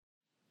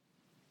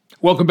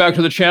Welcome back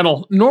to the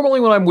channel.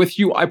 Normally when I'm with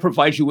you, I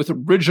provide you with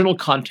original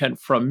content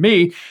from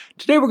me.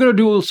 Today we're going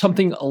to do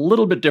something a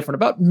little bit different.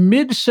 About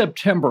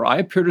mid-September, I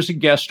appeared as a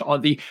guest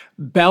on the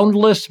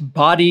Boundless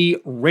Body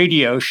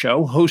radio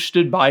show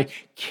hosted by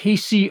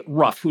Casey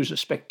Ruff, who's a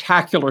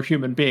spectacular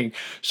human being.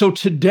 So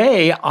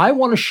today I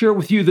want to share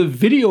with you the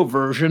video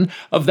version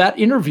of that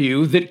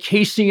interview that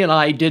Casey and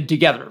I did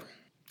together.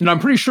 And I'm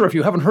pretty sure if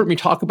you haven't heard me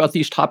talk about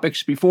these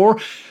topics before,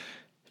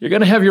 you're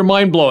going to have your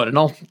mind blown, and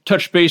I'll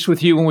touch base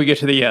with you when we get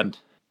to the end.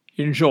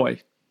 Enjoy.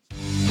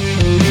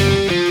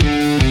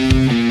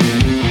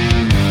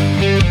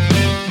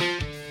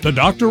 The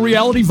Dr.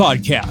 Reality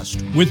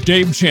Vodcast with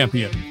Dave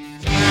Champion.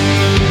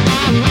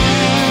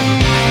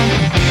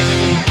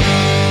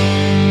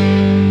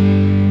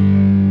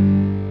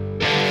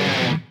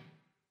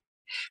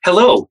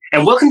 Hello,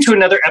 and welcome to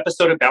another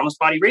episode of Boundless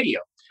Body Radio.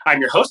 I'm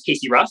your host,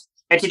 Casey Ruff,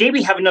 and today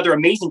we have another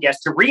amazing guest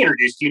to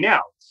reintroduce to you now.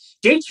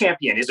 Dave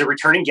Champion is a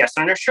returning guest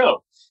on our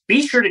show.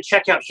 Be sure to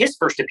check out his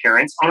first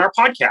appearance on our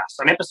podcast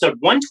on episode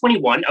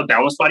 121 of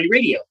Boundless Body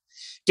Radio.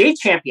 Dave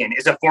Champion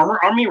is a former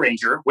Army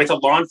Ranger with a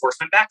law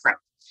enforcement background.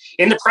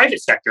 In the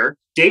private sector,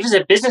 Dave is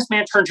a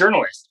businessman turned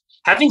journalist,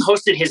 having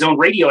hosted his own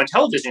radio and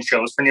television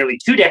shows for nearly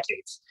 2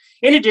 decades.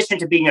 In addition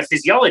to being a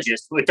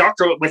physiologist with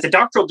a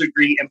doctoral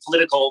degree in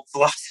political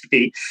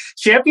philosophy,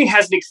 Champion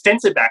has an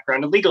extensive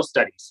background in legal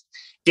studies.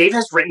 Dave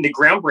has written the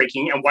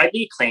groundbreaking and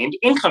widely acclaimed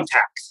Income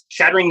Tax,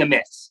 Shattering the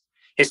Myths.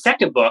 His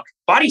second book,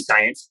 Body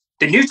Science,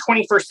 The New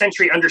 21st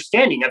Century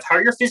Understanding of How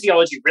Your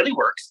Physiology Really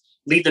Works,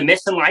 Leave the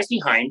Myths and Lies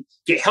Behind,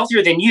 Get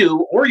Healthier Than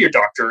You or Your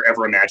Doctor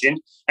Ever Imagined,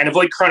 and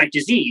Avoid Chronic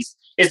Disease,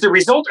 is the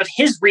result of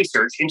his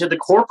research into the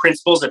core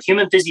principles of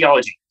human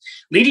physiology,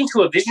 leading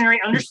to a visionary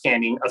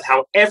understanding of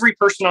how every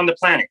person on the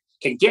planet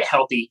can get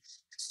healthy,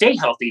 stay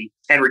healthy,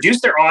 and reduce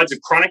their odds of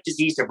chronic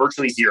disease to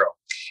virtually zero.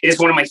 It is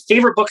one of my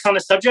favorite books on the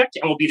subject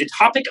and will be the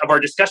topic of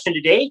our discussion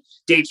today.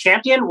 Dave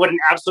Champion, what an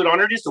absolute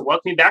honor it is to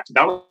welcome you back to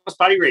Boundless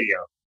Body Radio.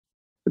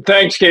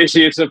 Thanks,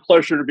 Casey. It's a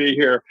pleasure to be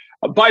here.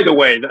 By the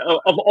way,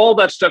 of all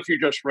that stuff you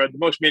just read, the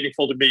most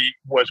meaningful to me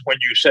was when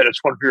you said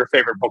it's one of your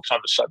favorite books on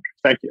the subject.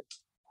 Thank you.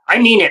 I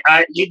mean it.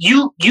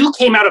 You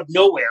came out of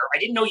nowhere. I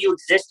didn't know you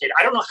existed.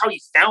 I don't know how you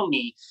found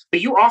me,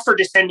 but you offered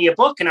to send me a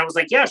book, and I was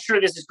like, yeah,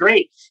 sure, this is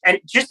great. And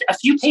just a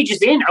few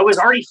pages in, I was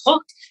already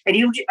hooked. And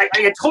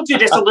I told you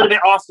this a little bit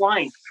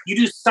offline. You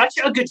do such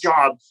a good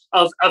job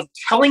of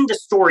telling the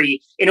story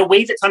in a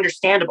way that's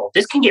understandable.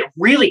 This can get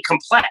really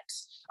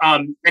complex.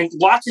 And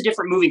lots of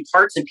different moving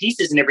parts and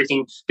pieces and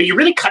everything, but you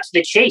really cut to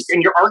the chase,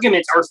 and your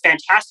arguments are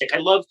fantastic. I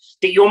love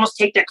that you almost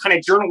take that kind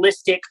of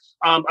journalistic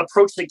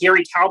approach that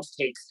Gary Taubes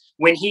takes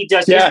when he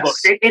does his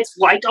books. It's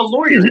like a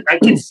lawyer. I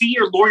can see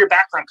your lawyer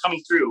background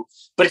coming through,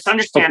 but it's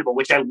understandable,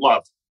 which I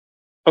love.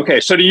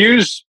 Okay, so to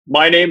use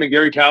my name and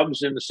Gary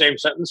Taubes in the same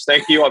sentence,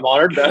 thank you. I'm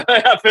honored.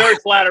 Very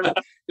flattered,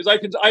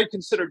 because I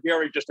consider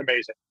Gary just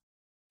amazing.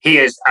 He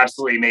is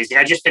absolutely amazing.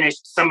 I just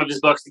finished some of his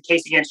books, The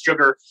Case Against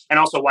Sugar, and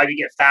also Why We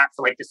Get Fat,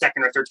 for like the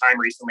second or third time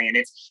recently. And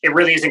it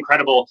really is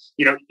incredible.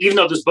 You know, even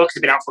though those books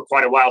have been out for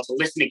quite a while, to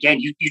listen again,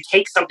 you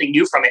take something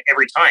new from it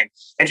every time.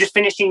 And just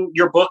finishing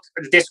your book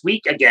this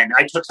week again,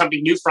 I took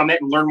something new from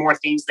it and learned more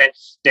things that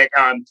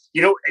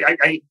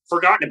I'd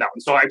forgotten about.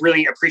 And so I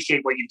really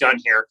appreciate what you've done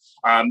here.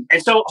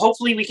 And so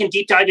hopefully we can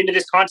deep dive into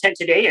this content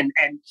today and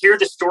hear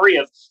the story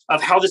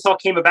of how this all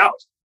came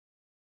about.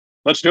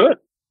 Let's do it.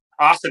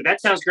 Awesome. That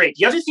sounds great.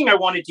 The other thing I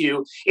want to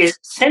do is,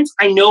 since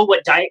I know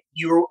what diet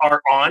you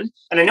are on,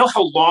 and I know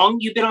how long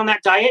you've been on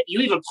that diet,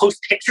 you even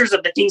post pictures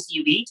of the things that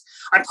you eat,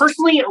 I'm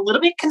personally a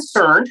little bit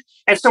concerned.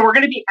 And so we're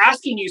going to be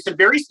asking you some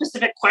very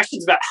specific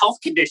questions about health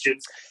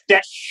conditions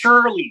that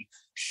surely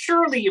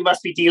you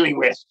must be dealing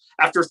with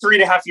after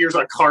 3.5 years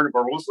on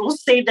carnivore. We'll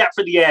save that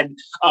for the end.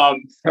 But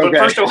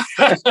first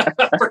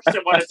I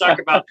want to talk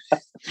about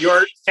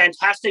your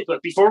fantastic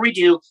book. Before we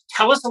do,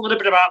 tell us a little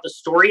bit about the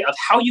story of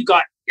how you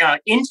got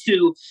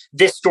into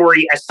this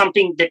story as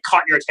something that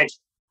caught your attention.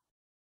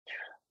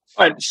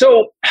 All right.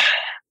 So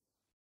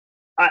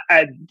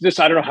I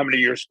don't know how many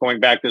years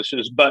going back this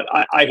is, but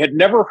I had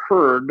never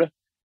heard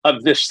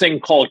of this thing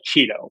called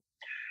keto.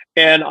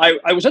 And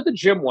I was at the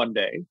gym one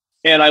day,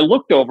 and I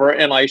looked over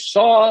and I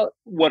saw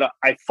what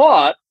I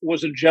thought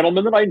was a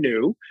gentleman that I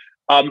knew,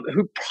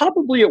 who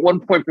probably at one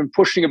point been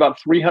pushing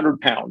about 300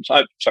 pounds.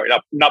 I'm sorry,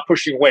 not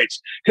pushing weights.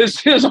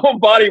 His own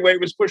body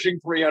weight was pushing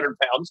 300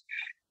 pounds.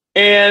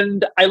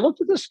 And I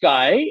looked at this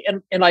guy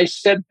and I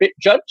said,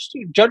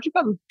 judging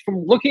from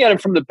looking at him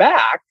from the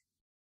back,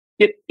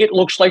 it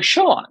looks like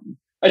Sean.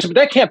 I said, but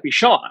that can't be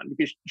Sean,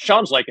 because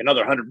Sean's like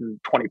another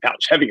 120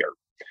 pounds heavier.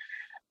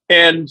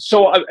 And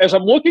so as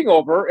I'm looking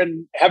over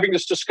and having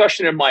this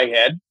discussion in my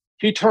head,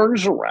 he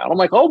turns around. I'm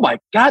like, oh my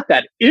God,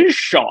 that is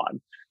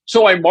Sean.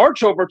 So I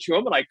march over to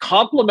him and I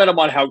compliment him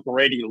on how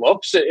great he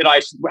looks. And I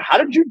said, well, how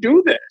did you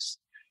do this?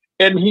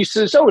 And he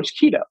says, oh, it's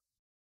keto.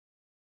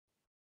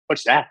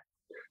 What's that?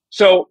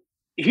 So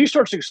he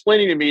starts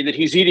explaining to me that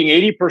he's eating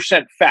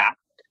 80% fat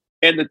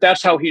and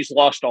that's how he's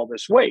lost all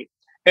this weight.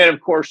 And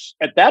of course,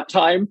 at that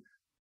time,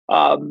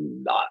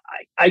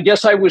 I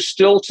guess I was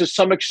still to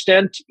some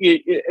extent,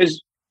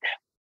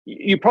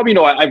 you probably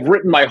know I've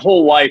written my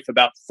whole life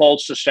about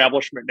false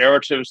establishment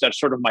narratives. That's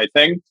sort of my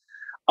thing.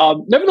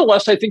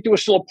 Nevertheless, I think there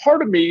was still a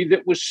part of me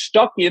that was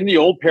stuck in the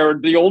old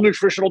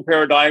nutritional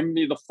paradigm,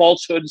 the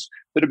falsehoods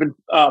that have been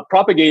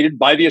propagated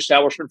by the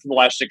establishment for the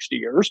last 60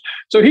 years.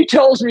 So he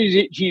tells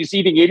me he's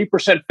eating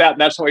 80% fat,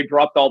 and that's how he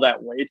dropped all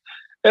that weight.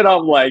 And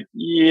I'm like,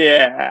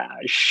 yeah,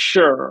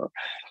 sure.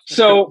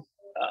 So,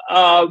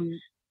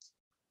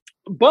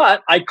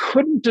 but I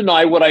couldn't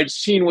deny what I'd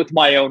seen with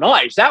my own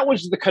eyes. That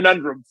was the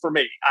conundrum for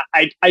me.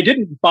 I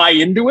didn't buy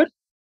into it,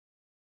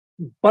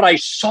 but I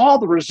saw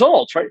the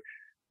results, right?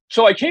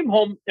 So I came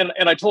home and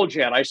I told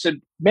Jan, I said,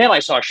 man, I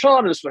saw Sean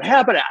and this would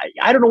happen.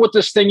 I don't know what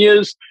this thing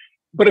is,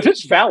 but if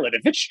it's valid,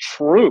 if it's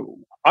true,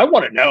 I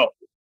want to know.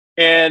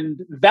 And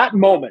that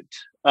moment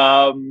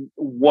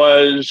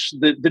was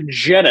the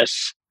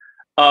genesis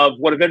of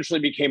what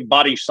eventually became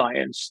Body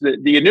Science.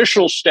 The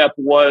initial step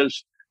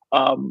was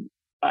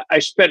I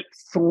spent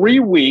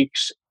 3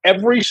 weeks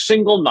every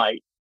single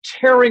night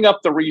tearing up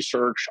the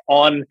research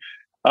on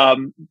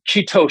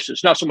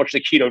ketosis, not so much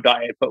the keto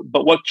diet,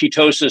 but what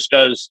ketosis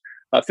does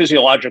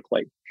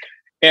physiologically.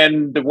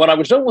 And when I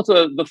was done with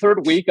the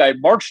third week, I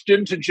marched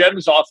into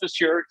Jen's office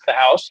here at the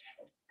house,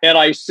 and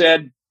I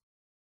said,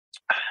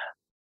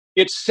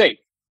 it's safe.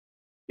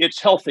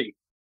 It's healthy.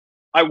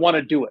 I want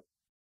to do it.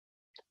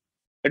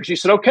 And she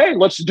said, okay,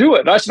 let's do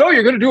it. And I said, oh,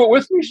 you're going to do it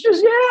with me? She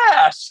says,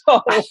 yeah.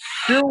 So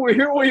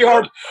here we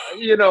are,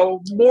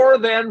 more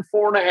than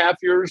 4.5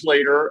 years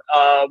later.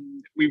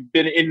 We've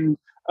been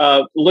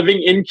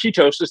living in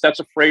ketosis. That's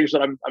a phrase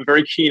that I'm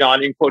very keen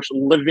on, in quotes,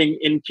 living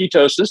in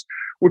ketosis,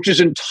 which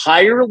is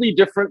entirely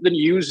different than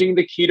using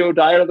the keto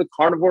diet or the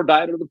carnivore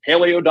diet or the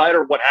paleo diet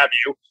or what have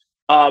you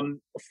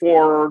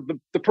for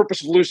the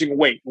purpose of losing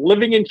weight.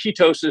 Living in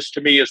ketosis, to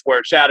me, is where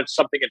it's at. It's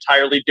something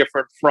entirely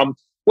different from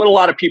what a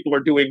lot of people are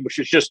doing, which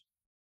is just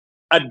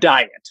a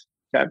diet.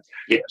 Okay.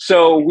 Yeah.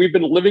 So we've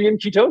been living in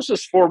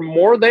ketosis for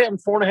more than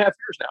 4.5 years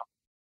now.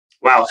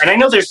 Wow. And I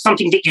know there's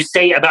something that you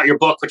say about your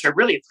book, which I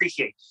really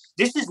appreciate.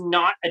 This is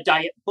not a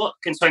diet book.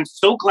 And so I'm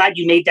so glad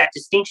you made that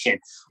distinction.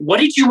 What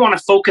did you want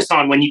to focus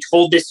on when you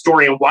told this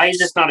story, and why is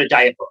this not a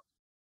diet book?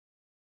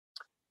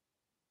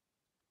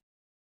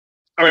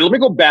 All right, let me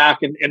go back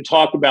and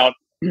talk about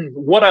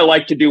what I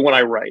like to do when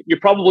I write. You're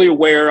probably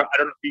aware, I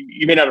don't know,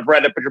 you may not have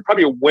read it, but you're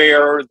probably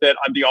aware that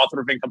I'm the author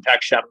of Income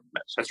Tax Shattering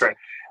Myths. That's right.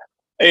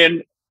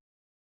 And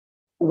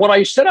when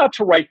I set out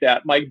to write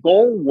that, my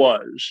goal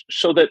was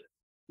so that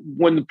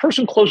when the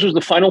person closes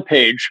the final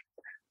page,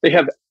 they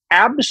have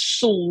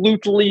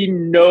absolutely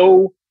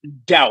no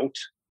doubt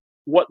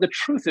what the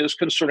truth is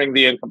concerning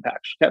the income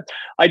tax. Okay?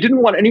 I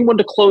didn't want anyone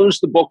to close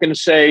the book and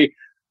say,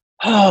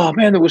 oh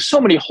man, there was so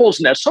many holes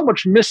in that, so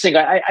much missing.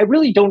 I'm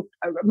really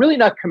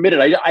not committed.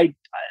 I'm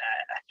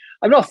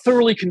not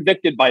thoroughly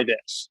convicted by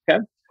this.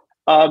 Okay.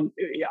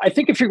 I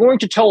think if you're going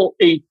to tell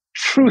a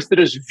truth that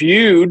is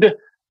viewed,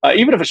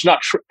 even if it's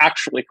not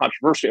actually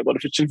controversial, but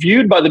if it's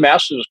viewed by the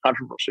masses as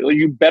controversial,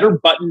 you better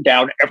button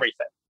down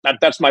everything.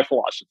 That's my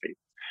philosophy.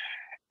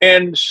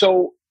 And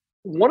so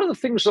one of the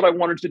things that I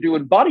wanted to do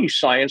in Body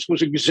Science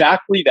was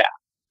exactly that.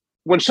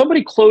 When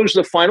somebody closed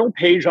the final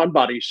page on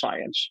Body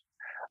Science,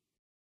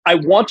 I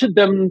wanted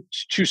them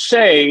to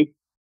say,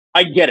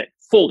 I get it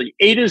fully,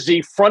 A to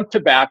Z, front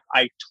to back.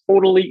 I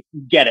totally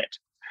get it.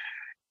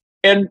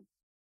 And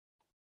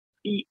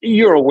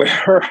you're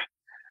aware,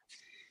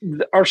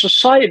 our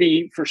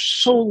society for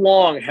so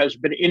long has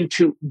been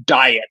into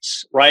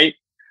diets, right?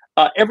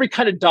 Every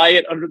kind of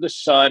diet under the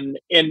sun.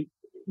 And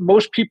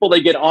most people,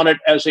 they get on it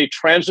as a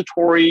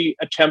transitory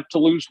attempt to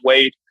lose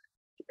weight.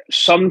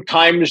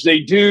 Sometimes they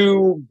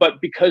do,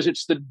 but because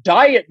it's the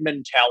diet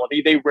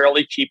mentality, they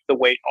rarely keep the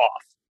weight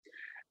off.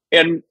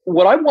 And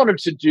what I wanted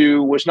to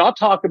do was not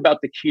talk about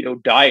the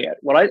keto diet.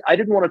 I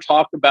didn't want to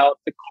talk about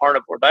the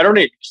carnivore diet or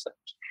any of these things.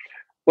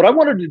 What I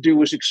wanted to do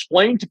was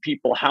explain to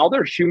people how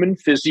their human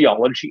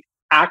physiology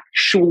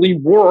actually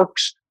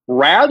works,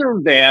 rather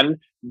than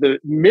the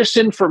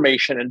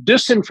misinformation and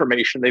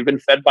disinformation they've been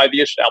fed by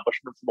the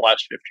establishment for the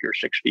last 50 or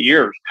 60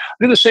 years.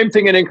 I do the same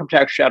thing in Income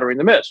Tax Shattering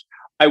the Myths.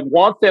 I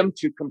want them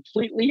to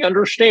completely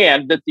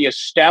understand that the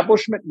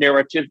establishment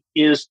narrative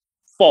is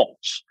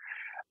false.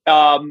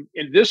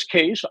 In this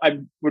case,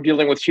 we're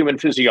dealing with human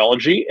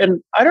physiology.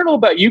 And I don't know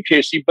about you,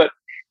 Casey, but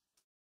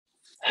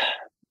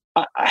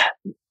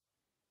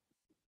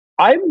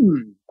I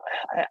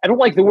don't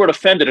like the word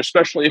offended,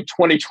 especially in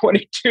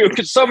 2022,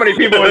 because so many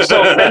people are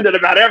so offended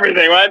about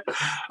everything, right?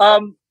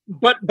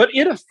 But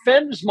it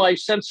offends my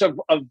sense of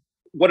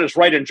what is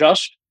right and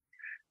just,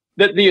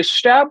 that the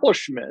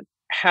establishment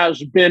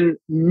has been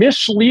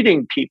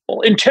misleading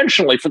people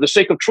intentionally for the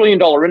sake of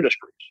trillion-dollar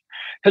industries,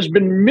 has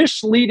been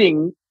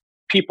misleading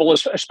people,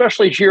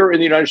 especially here in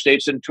the United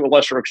States and to a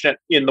lesser extent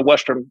in the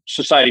Western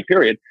society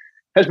period,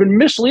 has been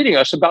misleading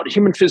us about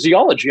human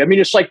physiology. I mean,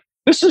 it's like,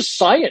 this is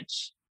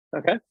science,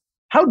 okay?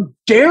 How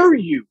dare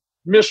you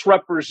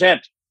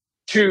misrepresent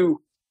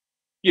to,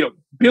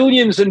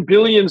 billions and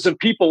billions of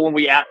people when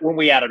we add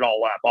it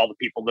all up, all the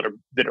people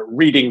that are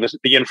reading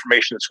the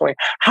information that's going,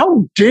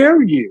 how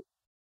dare you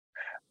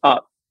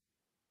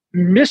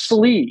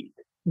mislead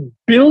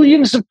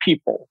billions of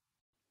people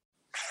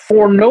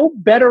for no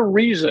better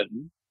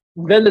reason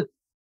than the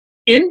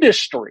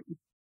industry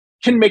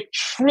can make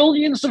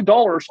trillions of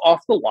dollars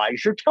off the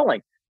lies you're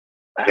telling.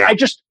 Yeah.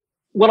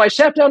 When I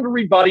sat down to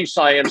read Body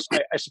Science,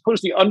 I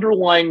suppose the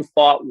underlying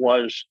thought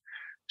was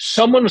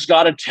someone's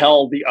got to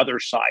tell the other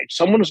side.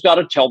 Someone's got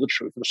to tell the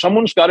truth. And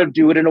someone's got to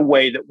do it in a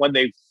way that when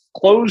they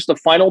close the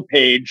final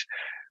page,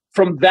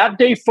 from that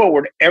day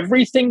forward,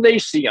 everything they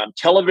see on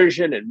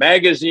television and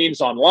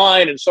magazines,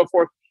 online and so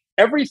forth,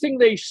 everything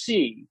they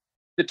see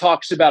that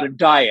talks about a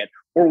diet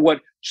or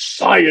what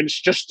science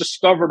just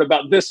discovered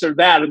about this or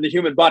that in the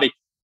human body,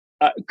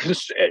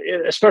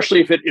 especially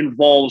if it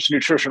involves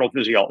nutritional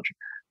physiology,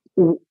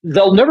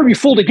 they'll never be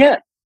fooled again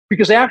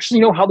because they actually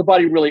know how the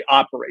body really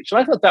operates. And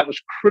I thought that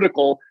was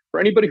critical for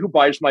anybody who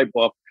buys my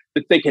book,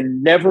 that they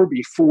can never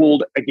be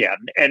fooled again.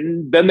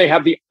 And then they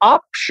have the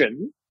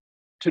option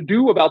to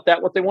do about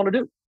that what they want to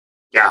do.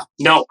 Yeah,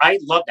 no, I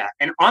love that.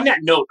 And on that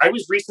note, I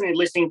was recently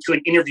listening to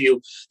an interview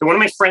that one of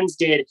my friends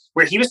did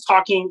where he was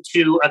talking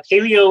to a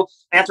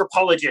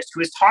paleoanthropologist who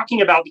was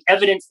talking about the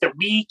evidence that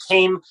we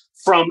came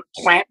from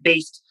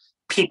plant-based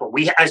people.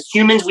 As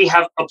humans, we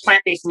have a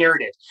plant-based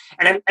narrative.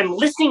 And I'm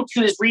listening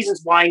to his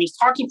reasons why, and he's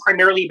talking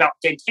primarily about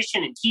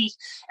dentition and teeth.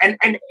 And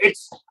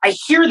I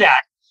hear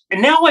that,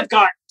 and now I've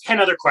got 10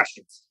 other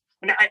questions.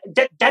 And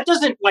that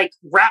doesn't like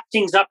wrap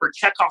things up or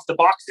check off the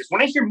boxes.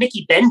 When I hear Dr.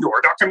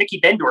 Mickey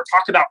Bendor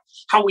talk about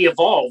how we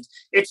evolved,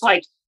 it's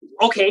like,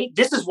 okay,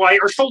 this is why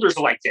our shoulders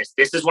are like this.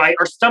 This is why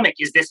our stomach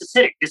is this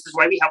acidic. This is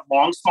why we have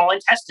long, small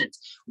intestines.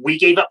 We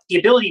gave up the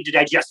ability to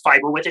digest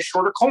fiber with a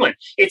shorter colon.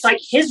 It's like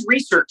his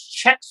research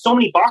checks so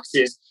many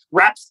boxes,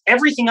 wraps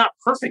everything up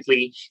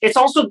perfectly. It's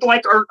also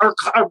like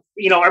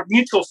our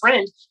mutual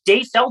friend,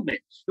 Dave Feldman.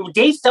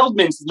 Dave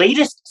Feldman's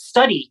latest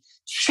study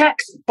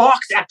checks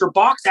box after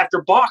box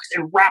after box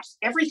and wraps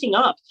everything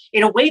up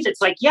in a way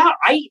that's like, yeah,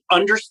 I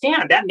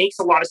understand. That makes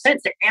a lot of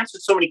sense. That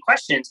answered so many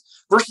questions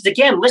versus,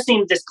 again,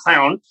 listening to this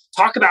clown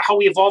talk about how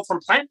we evolved from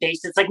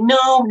plant-based. It's like,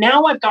 no,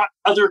 now I've got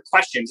other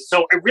questions.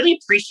 So I really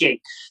appreciate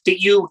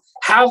that you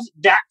have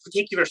that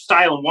particular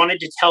style and wanted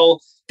to tell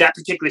that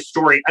particular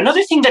story.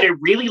 Another thing that I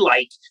really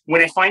like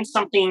when I find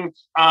something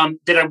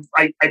that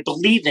I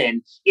believe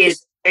in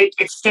is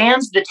it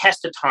stands the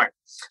test of time.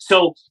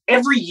 So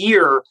every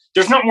year,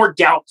 there's not more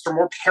doubts or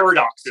more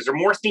paradoxes or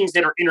more things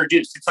that are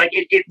introduced. It's like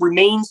it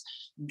remains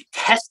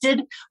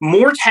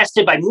more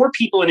tested by more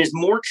people and is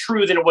more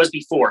true than it was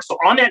before. So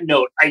on that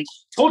note, I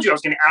told you I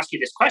was going to ask you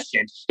this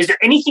question. Is there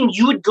anything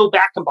you would go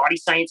back in Body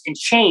Science and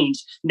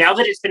change now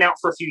that it's been out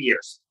for a few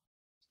years?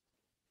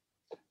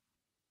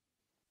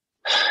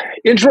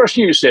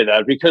 Interesting you say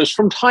that, because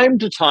from time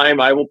to time,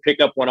 I will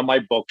pick up one of my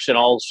books and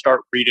I'll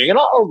start reading, and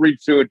I'll read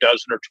through a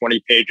dozen or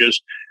 20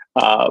 pages.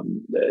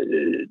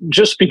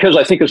 Just because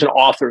I think as an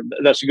author,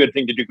 that's a good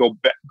thing to do, go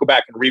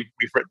back and read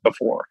we've written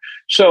before.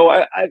 So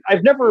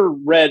I've never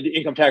read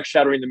Income Tax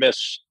Shattering the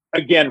Myths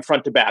again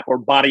front to back, or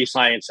Body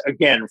Science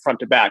again front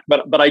to back.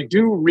 But I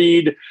do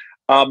read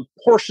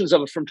portions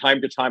of it from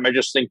time to time. I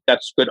just think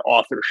that's good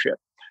authorship.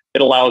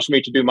 It allows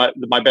me to do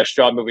my best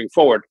job moving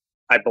forward,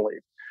 I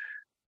believe.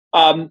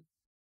 I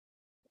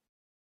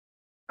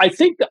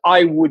think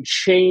I would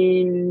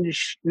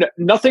change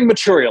nothing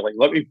materially.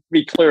 Let me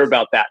be clear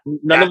about that.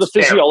 None of the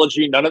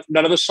physiology, none of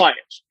the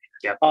science.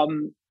 Yep.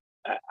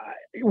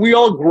 We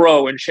all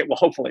grow and change. Well,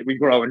 hopefully we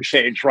grow and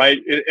change, right?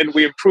 And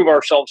we improve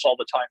ourselves all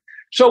the time.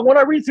 So when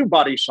I read through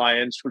Body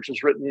Science, which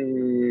was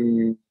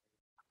written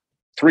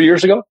 3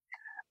 years ago,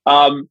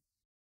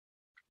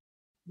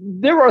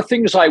 there are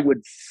things I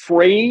would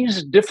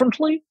phrase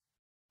differently.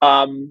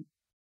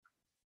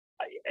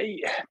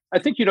 I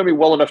think you know me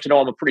well enough to know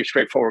I'm a pretty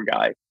straightforward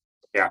guy.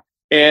 Yeah.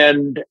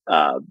 And,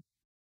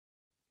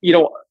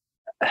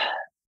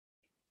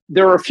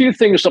 there are a few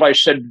things that I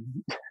said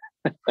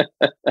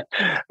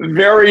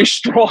very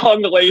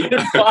strongly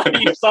in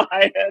Body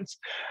Science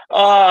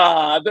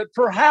that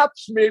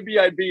perhaps maybe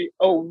I'd be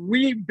a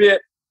wee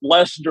bit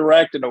less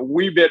direct and a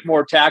wee bit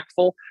more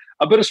tactful.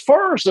 But as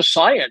far as the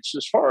science,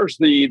 as far as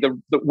the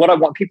what I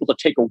want people to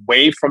take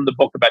away from the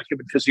book about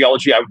human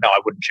physiology, I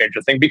wouldn't change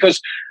a thing, because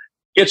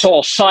it's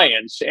all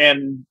science,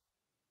 and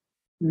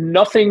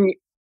nothing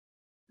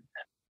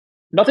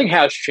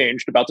has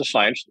changed about the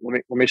science.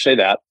 Let me say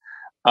that.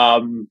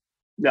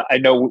 I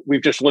know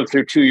we've just lived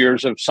through 2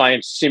 years of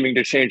science seeming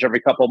to change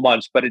every couple of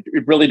months, but it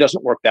really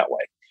doesn't work that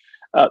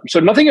way. So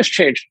nothing has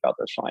changed about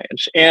the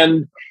science.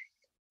 And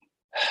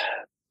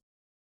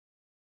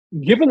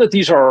given that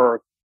these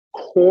are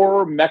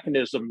core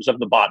mechanisms of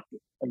the body,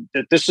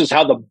 that this is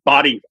how the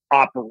body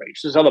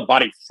operates, this is how the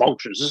body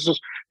functions,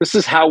 this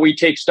is how we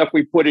take stuff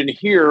we put in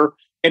here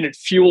and it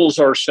fuels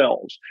our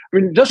cells. I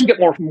mean, it doesn't get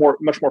much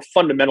more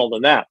fundamental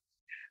than that.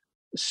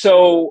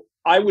 So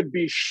I would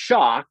be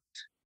shocked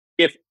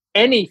if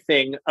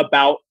anything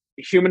about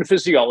human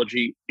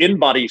physiology in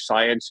Body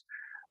Science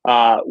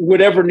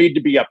would ever need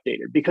to be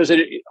updated, because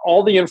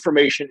all the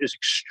information is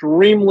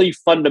extremely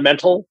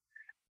fundamental,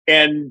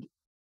 and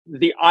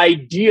the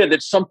idea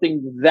that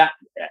something that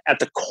at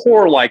the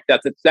core like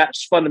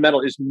that's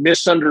fundamental is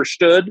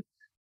misunderstood.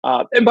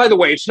 And by the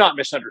way, it's not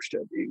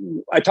misunderstood.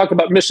 I talk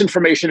about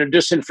misinformation and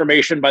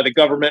disinformation by the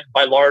government,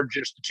 by large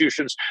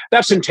institutions.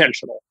 That's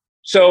intentional.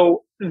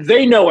 So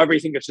they know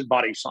everything that's in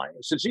body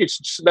science.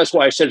 That's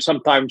why I said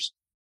sometimes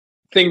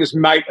things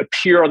might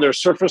appear on their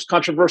surface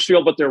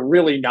controversial, but they're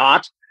really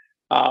not.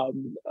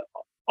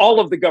 All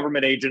of the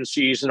government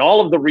agencies and all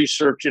of the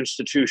research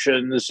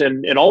institutions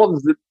and all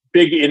of the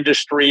big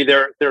industry,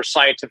 their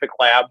scientific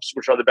labs,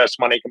 which are the best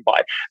money can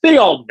buy, they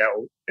all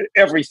know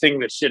everything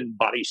that's in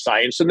body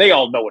science, and they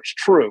all know it's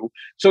true.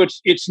 So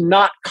it's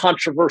not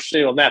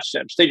controversial in that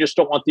sense. They just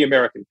don't want the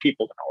American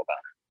people to know about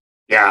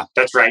it. Yeah,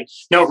 that's right.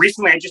 No,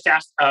 recently I just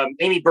asked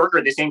Amy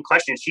Berger the same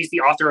question. She's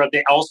the author of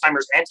the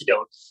Alzheimer's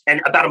Antidote.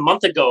 And about a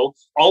month ago,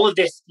 all of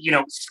this,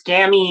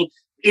 scammy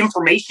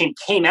information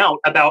came out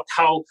about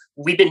how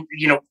we've been,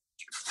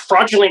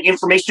 fraudulent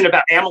information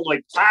about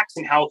amyloid plaques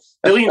and how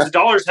billions of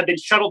dollars have been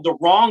shuttled the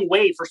wrong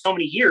way for so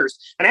many years.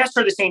 And I asked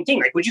her the same thing,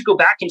 like, would you go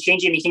back and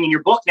change anything in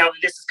your book now that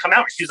this has come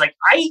out? She was like,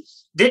 I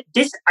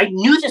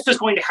knew this was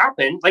going to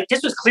happen. Like,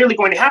 this was clearly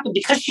going to happen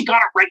because she got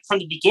it right from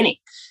the beginning.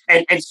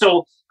 And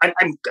so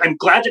I'm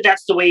glad that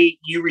that's the way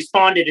you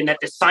responded, and that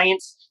the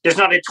science, there's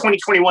not a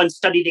 2021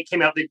 study that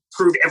came out that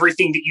proved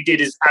everything that you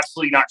did is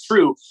absolutely not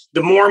true.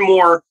 The more and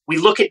more we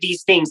look at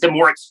these things, the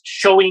more it's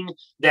showing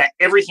that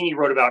everything you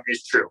wrote about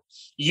is true.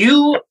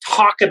 You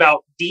talk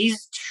about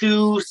these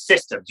two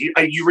systems.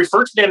 You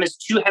refer to them as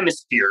two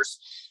hemispheres.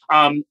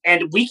 And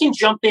we can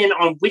jump in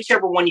on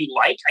whichever one you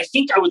like. I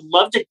think I would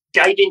love to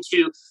dive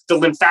into the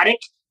lymphatic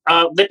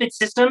lipid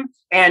system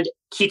and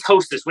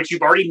ketosis, which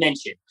you've already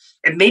mentioned.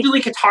 And maybe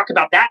we could talk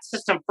about that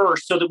system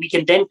first so that we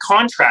can then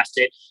contrast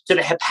it to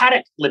the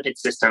hepatic lipid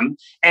system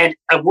and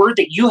a word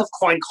that you have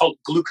coined called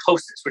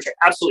glucosis, which I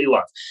absolutely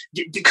love.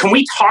 Can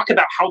we talk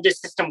about how this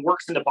system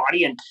works in the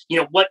body and,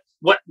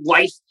 what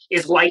life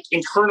is like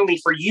internally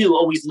for you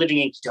always living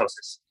in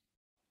ketosis?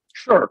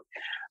 Sure.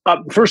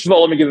 First of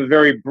all, let me give a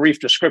very brief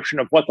description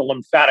of what the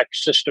lymphatic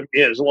system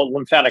is, what the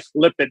lymphatic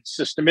lipid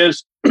system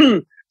is,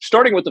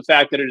 starting with the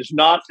fact that it is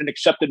not an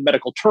accepted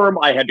medical term.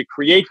 I had to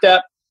create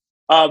that.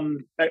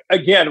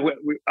 Again,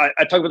 I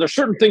talk about there are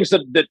certain things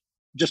that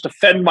just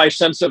offend my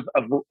sense of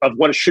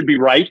what it should be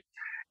right.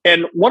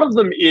 And one of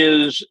them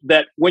is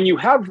that when you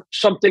have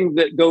something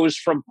that goes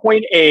from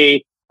point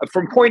A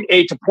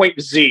to point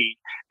Z,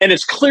 and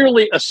it's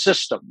clearly a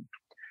system,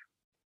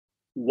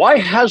 why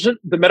hasn't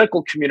the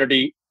medical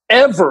community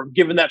ever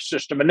given that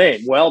system a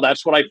name? Well,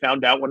 that's what I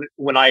found out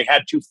when I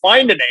had to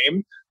find a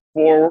name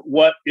for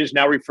what is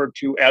now referred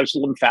to as the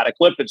lymphatic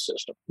lipid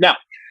system. Now,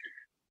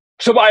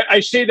 so I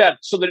say that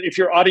so that if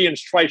your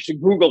audience tries to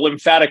Google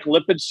lymphatic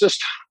lipid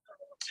system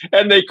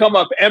and they come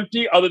up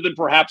empty, other than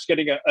perhaps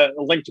getting a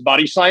link to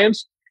body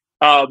science,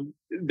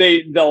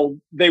 they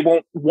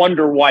won't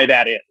wonder why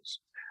that is.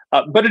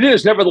 But it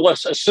is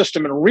nevertheless a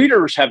system, and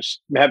readers have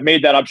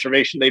made that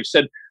observation. They've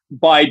said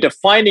by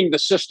defining the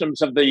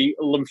systems of the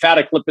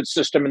lymphatic lipid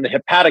system and the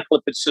hepatic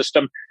lipid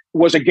system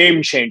was a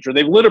game changer.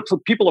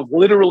 People have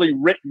literally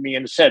written me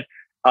and said,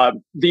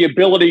 the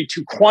ability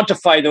to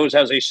quantify those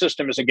as a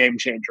system is a game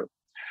changer.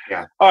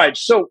 Yeah. All right.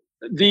 So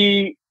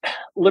the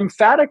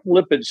lymphatic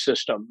lipid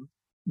system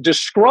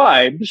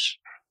describes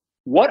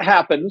what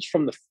happens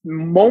from the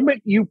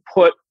moment you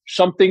put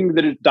something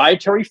that is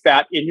dietary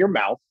fat in your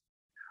mouth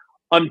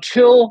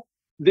until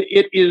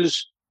it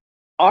is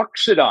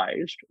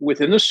oxidized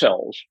within the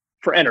cells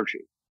for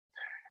energy.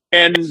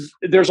 And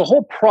there's a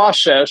whole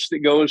process that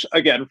goes,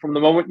 again, from the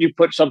moment you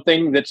put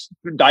something that's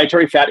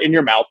dietary fat in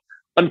your mouth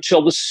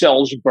until the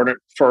cells burn it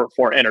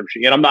for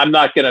energy. And I'm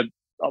not going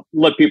to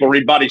let people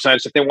read body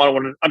science if they want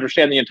to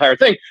understand the entire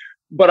thing.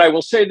 But I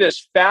will say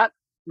this: fat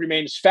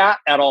remains fat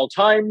at all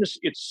times.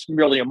 It's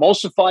merely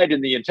emulsified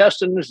in the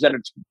intestines.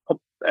 Then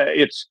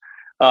it's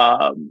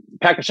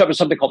packaged up in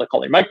something called a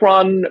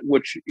chylomicron,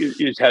 which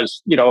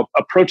has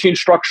a protein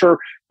structure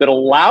that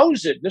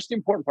allows it. This is the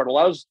important part: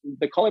 allows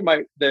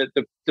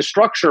the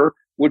structure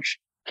which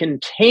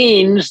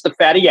contains the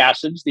fatty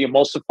acids, the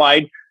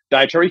emulsified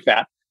dietary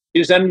fat,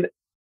 is then,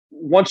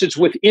 once it's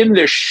within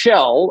this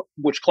shell,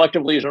 which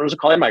collectively is known as a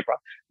chylomicron,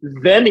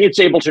 then it's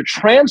able to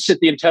transit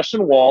the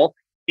intestine wall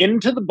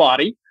into the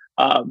body.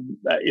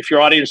 If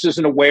your audience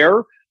isn't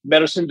aware,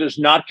 medicine does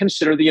not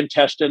consider the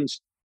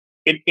intestines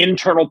an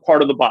internal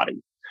part of the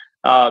body.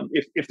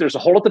 If there's a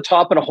hole at the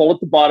top and a hole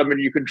at the bottom,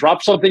 and you can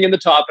drop something in the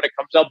top and it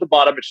comes out the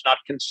bottom, it's not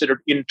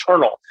considered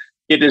internal.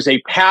 It is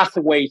a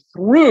pathway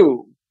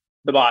through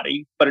the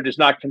body, but it is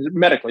not,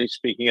 medically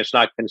speaking, it's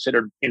not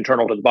considered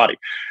internal to the body.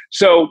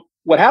 So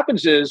what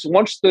happens is,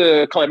 once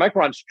the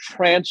chylomicrons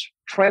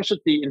transit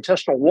the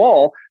intestinal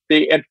wall,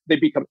 they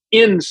become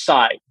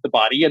inside the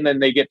body, and then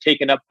they get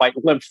taken up by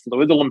lymph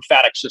fluid, the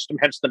lymphatic system,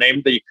 hence the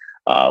name, the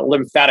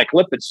lymphatic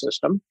lipid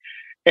system.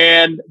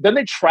 And then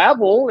they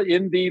travel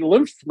in the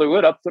lymph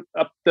fluid up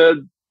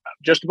the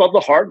just above the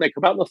heart, and they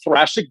come out in the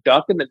thoracic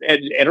duct, and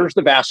it enters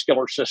the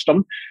vascular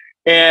system.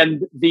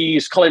 And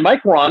these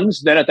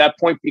chylomicrons then at that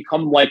point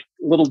become like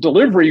little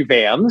delivery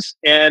vans,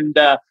 and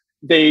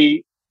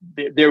they're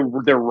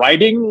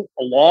riding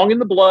along in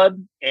the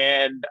blood.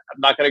 And I'm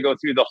not going to go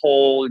through the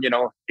whole,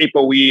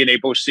 ApoE and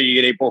ApoC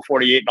and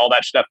ApoE48 and all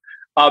that stuff.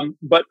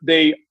 But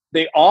they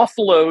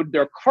offload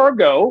their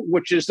cargo,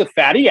 which is the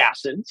fatty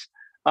acids.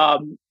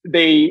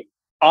 They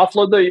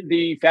offload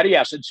the fatty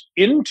acids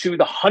into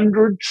the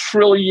 100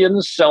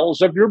 trillion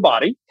cells of your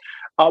body.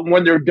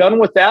 When they're done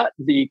with that,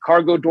 the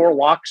cargo door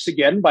locks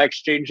again by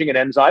exchanging an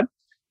enzyme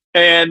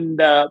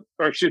a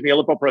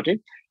lipoprotein.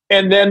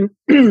 And then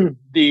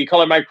the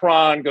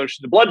chylomicron goes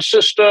to the blood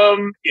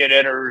system. It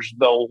enters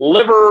the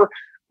liver,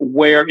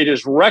 where it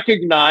is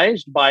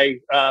recognized by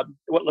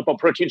what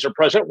lipoproteins are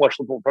present, what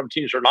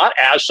lipoproteins are not,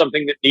 as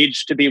something that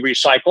needs to be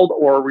recycled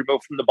or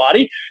removed from the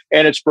body.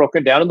 And it's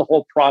broken down, and the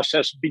whole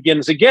process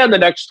begins again the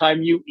next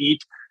time you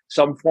eat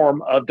some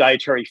form of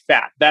dietary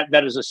fat.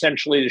 That is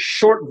essentially the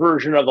short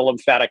version of the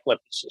lymphatic lipid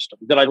system.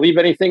 Did I leave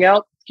anything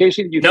out,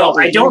 Casey? No,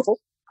 I don't.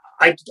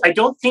 I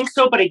don't think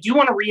so, but I do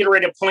want to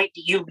reiterate a point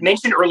that you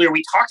mentioned earlier.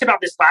 We talked about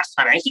this last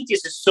time. I think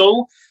this is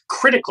so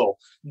critical.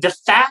 The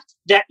fat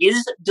that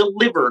is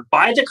delivered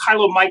by the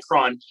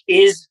chylomicron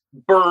is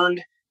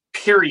burned,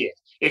 period.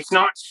 It's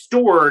not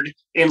stored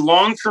in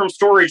long-term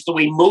storage the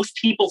way most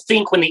people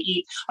think when they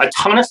eat a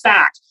ton of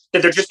fat,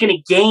 that they're just going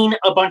to gain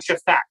a bunch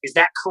of fat. Is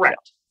that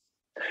correct?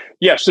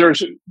 Yes, let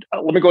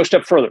me go a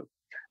step further.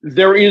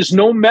 There is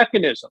no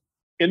mechanism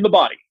in the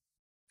body,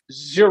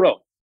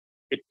 zero,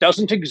 it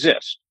doesn't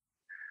exist,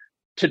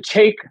 to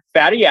take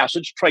fatty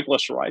acids,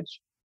 triglycerides,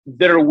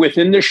 that are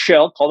within the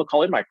shell called the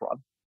chylomicron,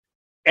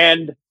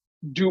 and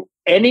do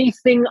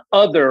anything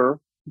other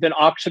than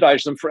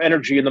oxidize them for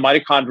energy in the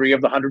mitochondria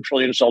of the 100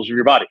 trillion cells of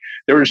your body.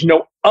 There is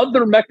no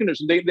other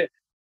mechanism.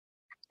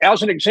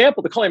 As an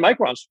example, the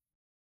chylomicrons,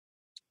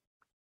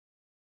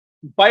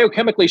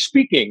 biochemically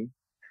speaking,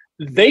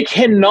 they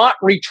cannot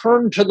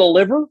return to the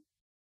liver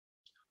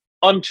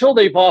until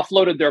they've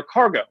offloaded their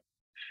cargo.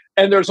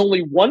 And there's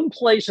only one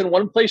place and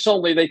one place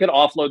only they can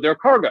offload their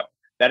cargo.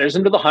 That is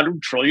into the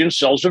 100 trillion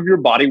cells of your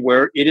body,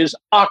 where it is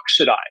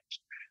oxidized.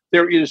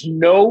 There is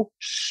no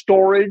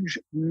storage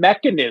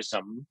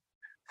mechanism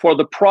for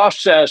the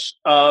process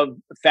of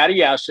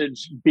fatty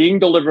acids being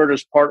delivered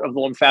as part of the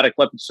lymphatic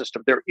lipid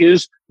system. There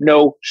is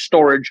no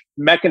storage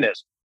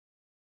mechanism.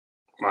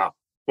 Wow.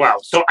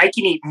 So I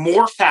can eat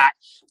more fat,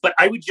 but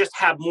I would just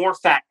have more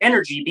fat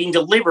energy being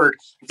delivered.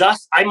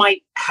 Thus, I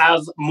might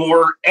have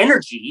more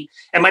energy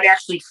and might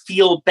actually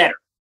feel better.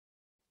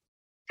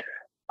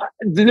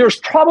 There's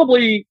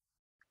probably,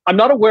 I'm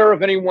not aware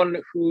of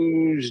anyone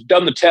who's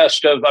done the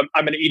test of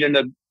I'm going to eat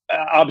an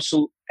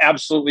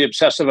absolutely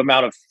obsessive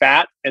amount of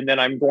fat, and then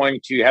I'm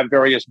going to have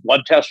various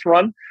blood tests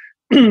run.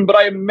 But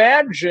I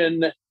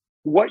imagine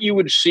what you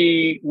would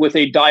see with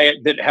a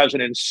diet that has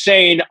an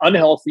insane,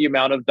 unhealthy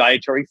amount of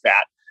dietary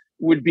fat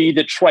would be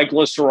that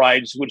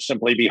triglycerides would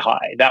simply be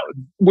high.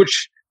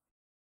 Which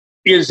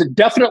is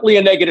definitely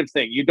a negative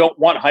thing. You don't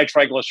want high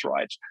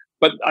triglycerides.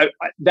 But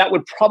that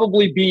would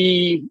probably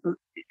be,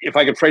 if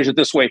I could phrase it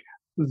this way,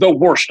 the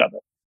worst of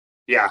it.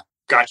 Yeah,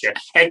 gotcha.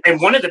 And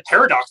one of the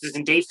paradoxes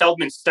in Dave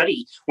Feldman's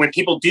study, when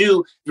people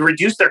do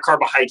reduce their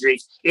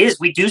carbohydrates, is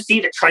we do see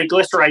that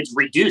triglycerides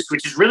reduce,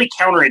 which is really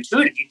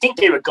counterintuitive. You'd think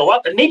they would go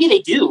up, and maybe they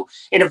do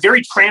in a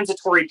very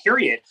transitory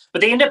period,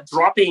 but they end up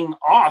dropping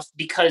off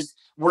because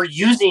we're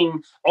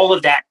using all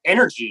of that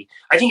energy.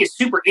 I think it's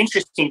super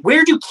interesting.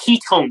 Where do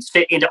ketones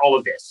fit into all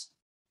of this?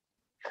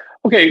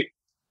 Okay.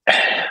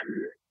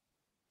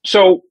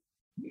 So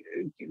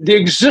the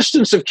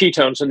existence of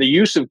ketones and the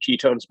use of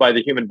ketones by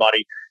the human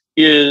body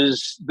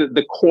is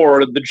the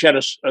core of the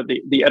genesis,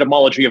 the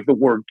etymology of the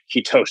word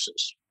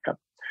ketosis,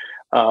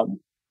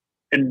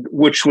 and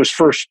which was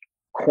first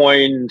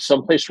coined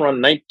someplace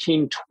around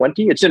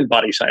 1920. It's in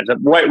Body Science.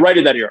 Right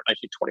in that year,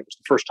 1920 was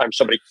the first time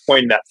somebody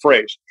coined that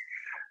phrase.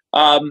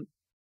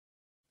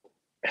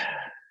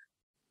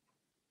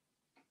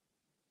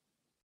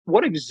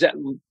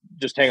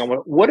 Just hang on.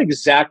 What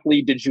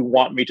exactly did you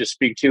want me to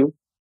speak to?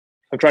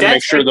 I'm trying to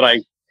make sure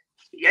that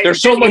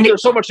there's so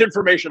much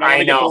information. I want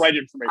to get the right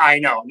information. I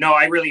know. No,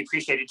 I really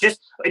appreciate it.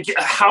 Just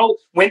how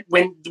when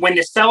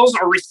the cells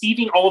are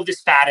receiving all of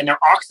this fat and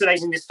they're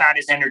oxidizing this fat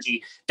as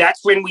energy,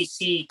 that's when we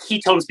see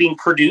ketones being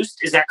produced.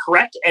 Is that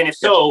correct? And if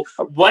so,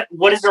 what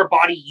is our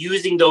body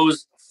using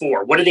those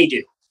for? What do they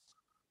do?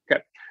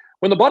 Okay.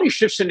 When the body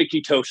shifts into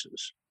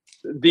ketosis,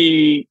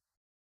 the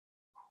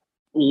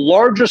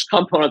largest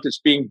component that's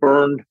being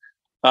burned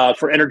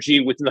for energy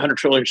within the 100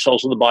 trillion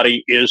cells of the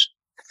body is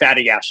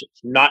fatty acids,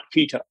 not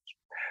ketones.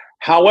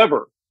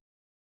 However,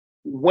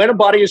 when a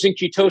body is in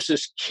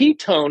ketosis,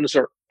 ketones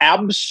are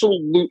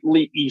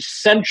absolutely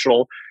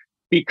essential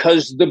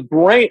because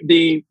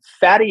the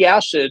fatty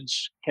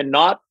acids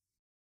cannot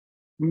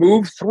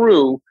move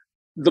through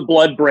the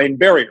blood-brain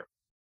barrier.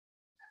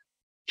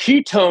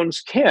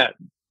 Ketones can.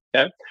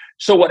 Okay?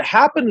 So what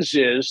happens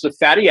is the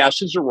fatty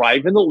acids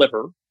arrive in the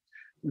liver.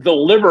 The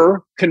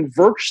liver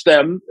converts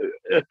them,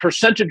 a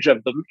percentage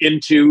of them,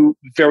 into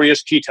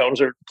various ketones,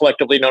 or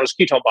collectively known as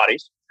ketone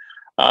bodies.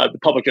 The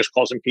public just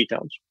calls them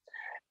ketones.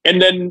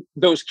 And then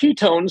those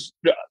ketones,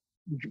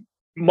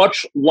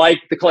 much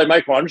like the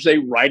chylomicrons, they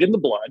ride in the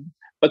blood,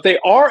 but they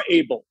are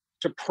able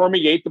to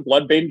permeate the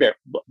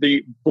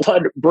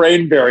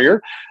blood-brain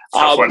barrier.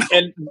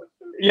 And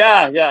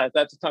yeah,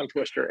 that's a tongue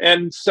twister.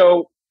 And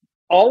so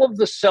all of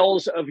the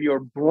cells of your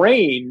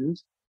brain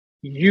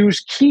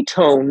use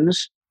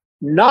ketones,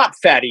 not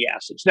fatty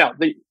acids. Now,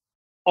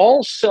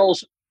 all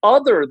cells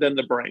other than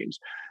the brains,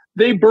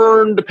 they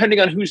burn, depending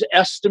on whose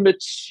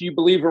estimates you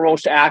believe are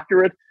most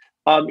accurate,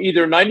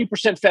 either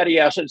 90% fatty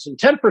acids and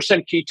 10%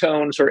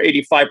 ketones, or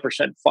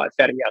 85%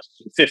 fatty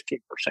acids and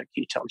 15%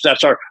 ketones.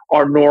 That's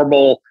our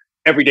normal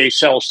everyday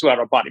cells throughout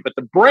our body. But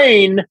the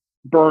brain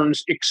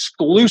burns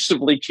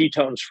exclusively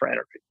ketones for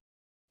energy.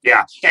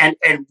 Yeah,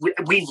 and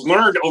we've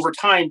learned over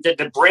time that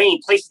the brain,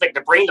 places like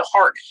the brain to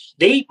heart,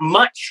 they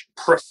much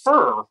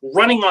prefer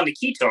running on the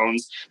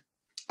ketones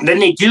than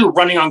they do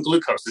running on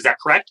glucose. Is that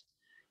correct?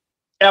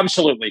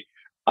 Absolutely.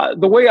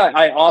 The way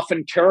I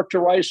often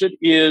characterize it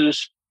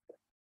is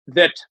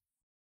that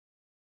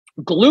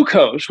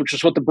glucose, which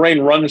is what the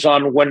brain runs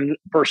on when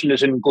a person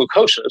is in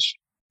glucosis,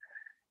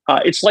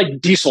 it's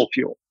like diesel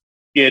fuel.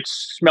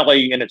 It's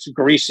smelly and it's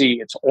greasy,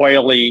 it's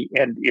oily,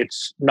 and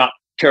it's not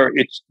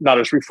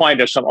as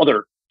refined as some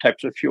other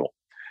types of fuel.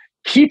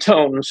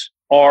 Ketones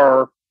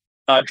are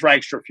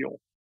dragster fuel.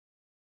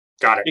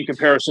 Got it. In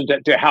comparison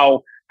to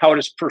how it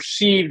is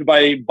perceived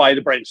by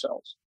the brain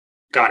cells.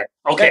 Got it.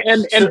 Okay.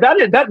 And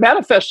that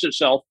manifests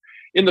itself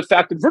in the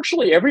fact that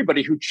virtually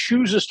everybody who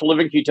chooses to live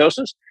in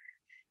ketosis,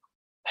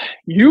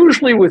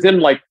 usually within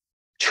like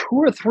 2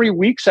 or 3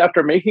 weeks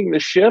after making the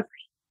shift,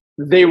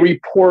 they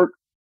report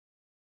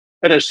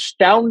an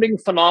astounding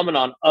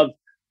phenomenon of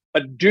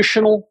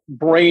additional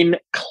brain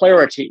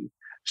clarity.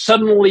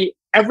 Suddenly,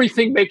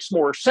 everything makes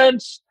more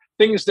sense.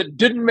 Things that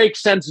didn't make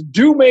sense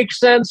do make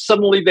sense.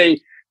 Suddenly,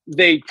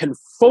 they can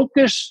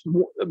focus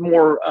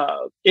more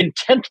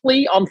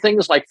intently on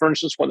things, like, for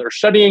instance, when they're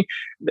studying.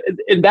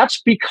 And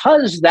that's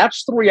because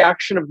that's the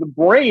reaction of the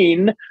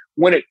brain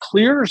when it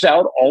clears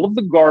out all of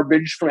the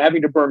garbage from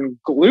having to burn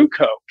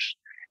glucose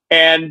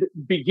and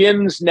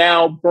begins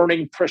now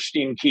burning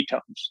pristine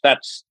ketones.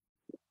 That's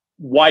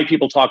why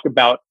people talk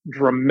about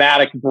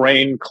dramatic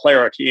brain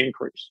clarity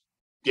increase.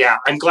 Yeah,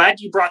 I'm glad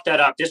you brought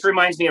that up. This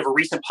reminds me of a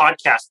recent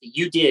podcast that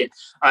you did.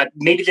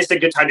 Maybe this is a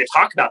good time to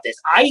talk about this.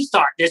 I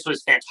thought this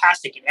was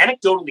fantastic. And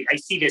anecdotally, I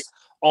see this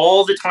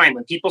all the time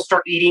when people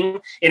start eating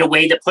in a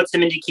way that puts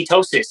them into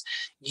ketosis.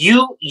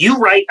 You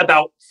write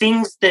about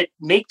things that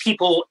make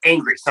people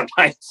angry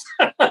sometimes.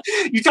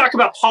 You talk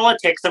about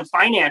politics and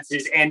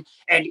finances, and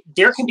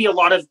there can be a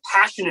lot of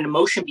passion and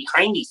emotion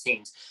behind these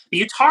things. But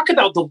you talk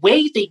about the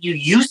way that you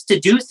used to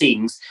do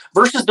things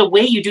versus the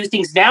way you do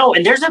things now.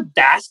 And there's a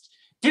vast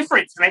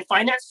difference. And I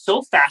find that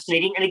so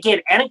fascinating. And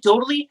again,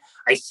 anecdotally,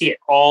 I see it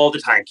all the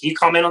time. Can you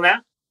comment on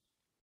that?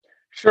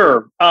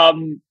 Sure.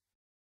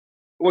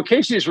 What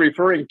Casey is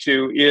referring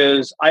to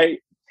is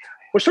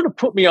what sort of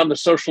put me on the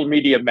social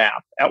media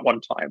map at one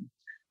time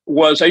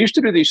was I used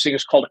to do these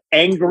things called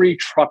angry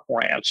truck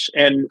rants.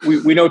 And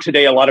we know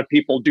today a lot of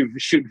people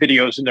shoot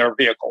videos in their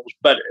vehicles.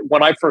 But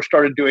when I first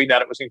started doing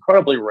that, it was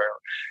incredibly rare.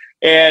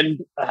 And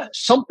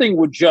something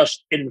would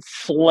just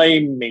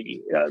inflame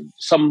me,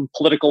 some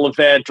political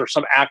event or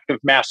some act of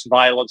mass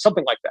violence,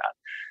 something like that.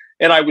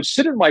 And I would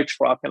sit in my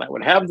truck and I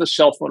would have the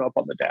cell phone up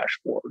on the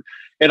dashboard.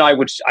 And I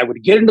would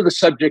get into the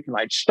subject and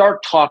I'd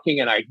start talking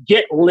and I'd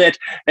get lit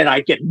and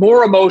I'd get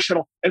more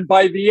emotional. And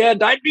by the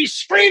end, I'd be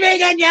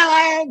screaming and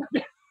yelling.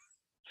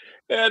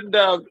 And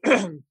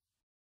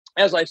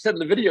as I said in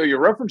the video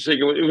you're referencing,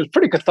 it was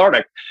pretty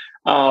cathartic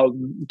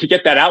to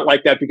get that out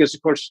like that, because,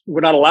 of course, we're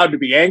not allowed to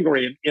be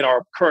angry in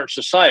our current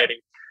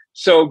society.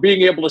 So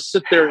being able to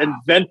sit there and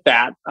vent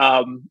that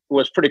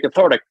was pretty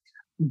cathartic.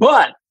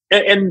 But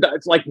and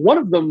it's like one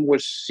of them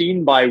was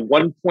seen by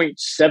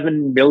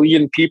 1.7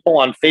 million people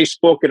on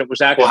Facebook, and it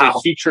was actually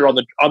featured on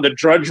the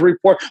Drudge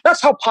Report.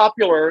 That's how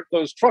popular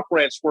those truck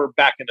rants were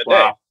back in the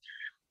day.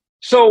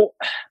 So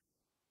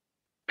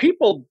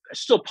people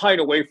still pine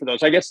away for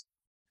those. I guess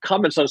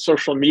comments on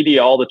social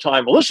media all the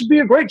time, well, this would be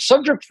a great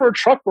subject for a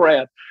truck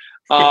rant.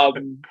 But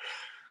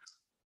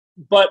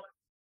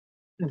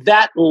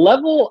that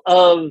level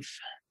of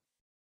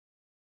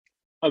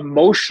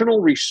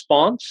emotional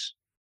response,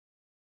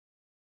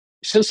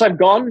 since I've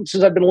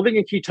been living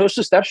in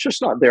ketosis, that's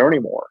just not there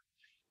anymore.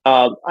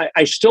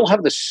 I still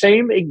have the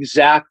same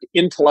exact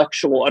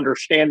intellectual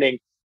understanding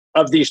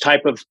of these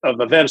type of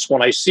events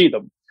when I see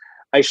them.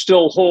 I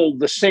still hold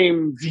the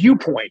same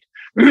viewpoint.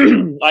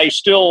 I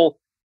still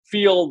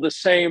feel the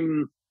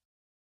same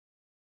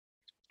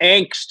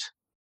angst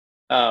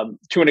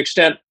to an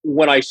extent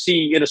when I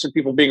see innocent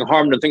people being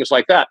harmed and things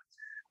like that.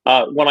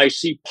 When I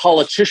see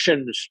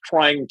politicians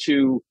trying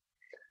to,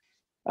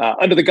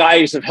 under the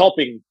guise of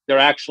helping, they're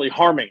actually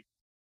harming.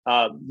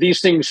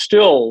 These things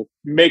still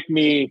make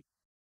me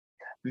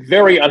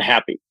very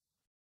unhappy.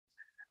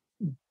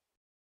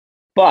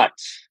 But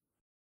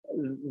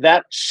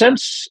that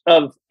sense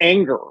of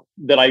anger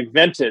that I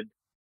vented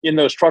in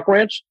those truck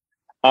rants,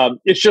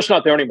 It's just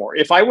not there anymore.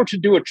 If I were to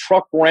do a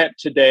truck rant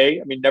today,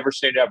 I mean, never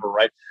say never,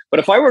 right? But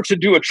if I were to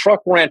do a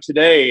truck rant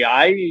today,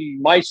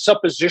 my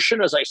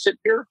supposition as I sit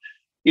here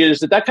is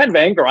that kind of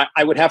anger,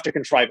 I would have to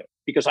contrive it,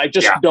 because I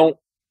just don't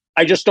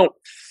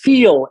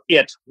feel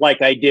it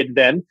like I did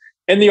then.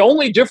 And the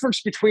only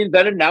difference between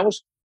then and now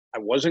is I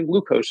was in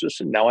glucosis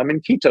and now I'm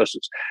in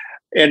ketosis.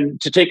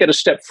 And to take it a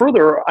step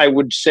further, I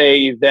would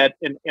say that,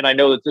 and I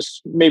know that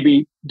this may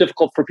be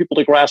difficult for people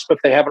to grasp if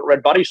they haven't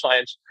read Body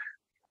Science,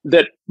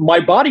 that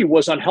my body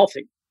was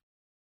unhealthy.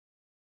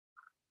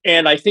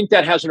 And I think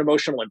that has an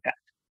emotional impact.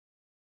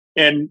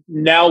 And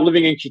now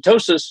living in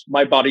ketosis,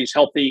 my body's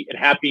healthy and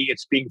happy.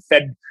 It's being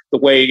fed the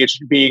way it's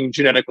being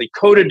genetically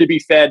coded to be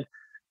fed.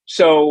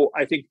 So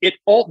I think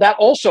that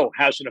also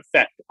has an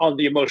effect on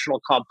the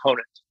emotional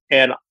component.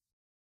 And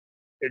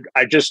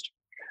I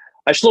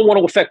still want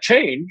to affect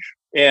change.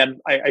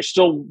 And I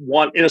still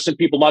want innocent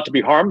people not to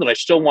be harmed. And I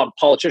still want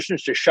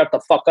politicians to shut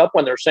the fuck up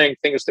when they're saying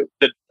things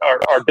that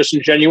are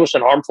disingenuous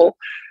and harmful.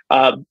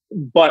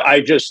 But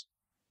I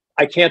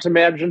can't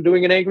imagine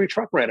doing an angry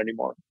truck rant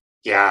anymore.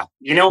 Yeah.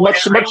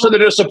 Much to the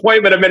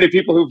disappointment of many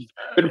people who've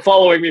been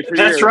following me for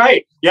years. That's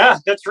right. Yeah,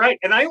 that's right.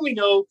 And I only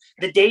know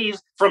the Dave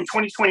from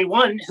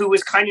 2021 who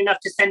was kind enough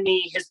to send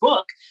me his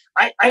book.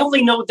 I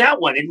only know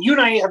that one. And you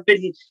and I have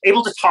been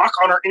able to talk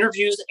on our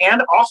interviews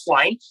and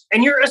offline.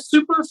 And you're a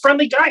super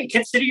friendly guy. I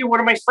consider you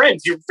one of my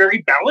friends. You're very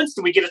balanced,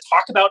 and we get to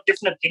talk about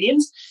different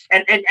opinions.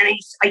 And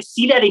I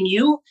see that in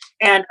you,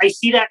 and I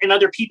see that in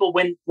other people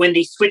when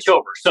they switch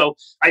over. So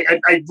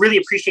I really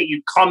appreciate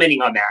you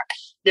commenting on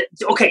that.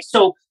 Okay,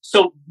 so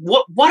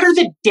what are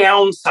the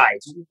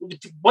downsides?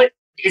 What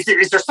is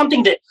there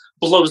something that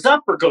blows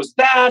up or goes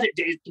bad?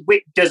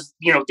 Does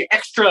the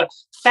extra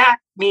fat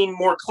mean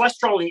more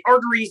cholesterol in the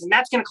arteries, and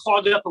that's going to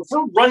clog it up? If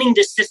we're running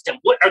this system,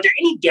 are there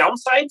any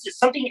downsides? Is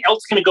something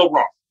else going to go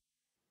wrong?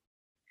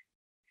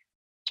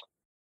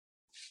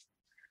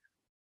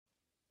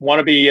 Want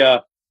to be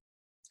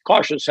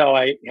cautious how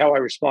I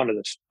respond to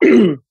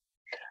this.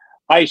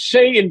 I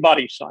say in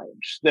Body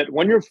Science that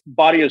when your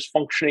body is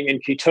functioning in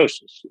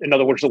ketosis, in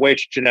other words, the way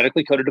it's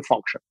genetically coded to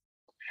function,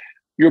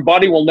 your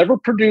body will never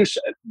produce,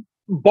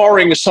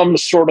 barring some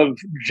sort of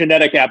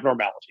genetic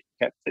abnormality.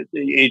 Okay?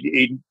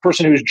 A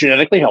person who's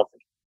genetically healthy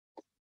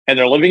and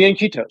they're living in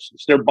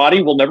ketosis, their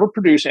body will never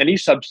produce any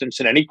substance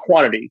in any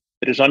quantity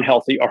that is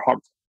unhealthy or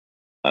harmful.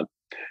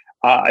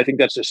 I think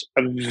that's a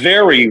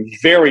very,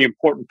 very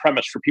important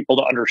premise for people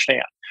to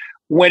understand.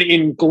 When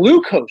in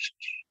glucose,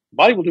 the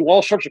body will do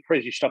all sorts of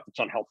crazy stuff that's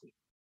unhealthy,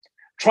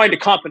 trying to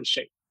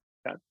compensate.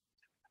 Okay?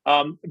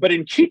 But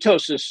in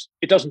ketosis,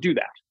 it doesn't do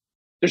that.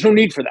 There's no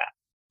need for that.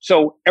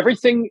 So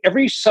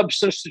every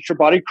substance that your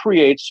body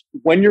creates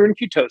when you're in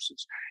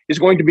ketosis is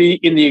going to be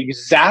in the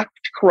exact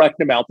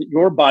correct amount that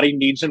your body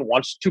needs and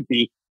wants to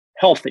be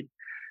healthy.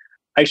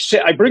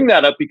 I bring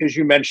that up because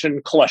you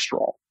mentioned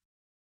cholesterol.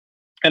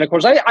 And of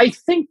course, I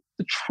think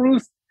the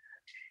truth,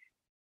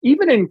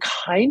 even in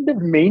kind of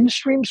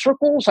mainstream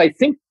circles, I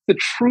think the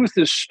truth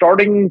is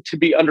starting to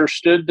be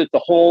understood that the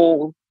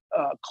whole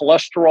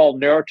cholesterol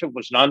narrative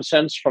was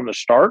nonsense from the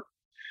start.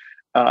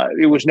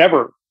 It was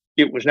never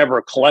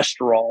a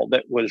cholesterol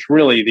that was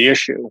really the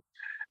issue.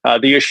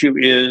 The issue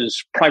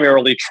is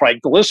primarily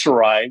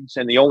triglycerides,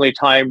 and the only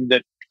time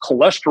that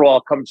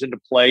cholesterol comes into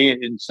play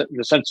in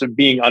the sense of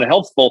being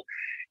unhealthful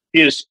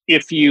is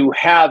if you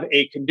have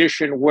a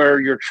condition where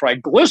your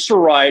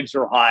triglycerides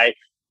are high,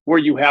 where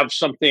you have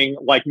something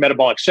like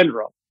metabolic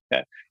syndrome.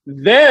 Okay?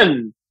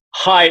 Then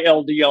high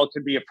LDL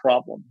can be a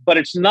problem, but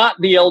it's not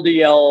the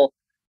LDL.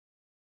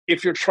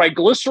 If your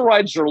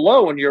triglycerides are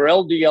low and your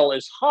LDL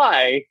is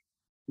high,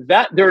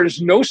 that there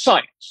is no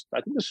science.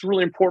 I think this is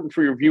really important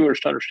for your viewers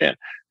to understand.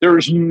 There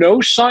is no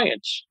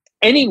science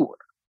anywhere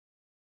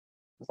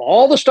with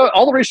all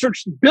the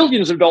research,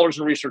 billions of dollars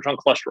in research on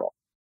cholesterol.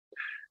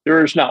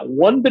 There is not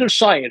one bit of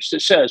science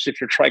that says if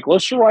your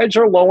triglycerides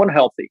are low and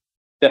healthy,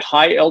 that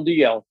high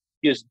LDL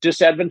is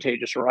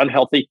disadvantageous or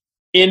unhealthy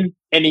in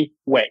any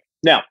way.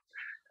 Now,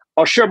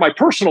 I'll share my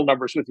personal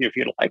numbers with you if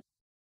you'd like.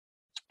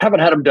 I haven't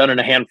had them done in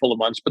a handful of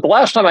months, but the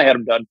last time I had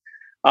them done,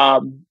 I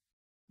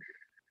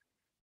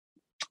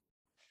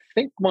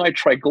think my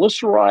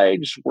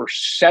triglycerides were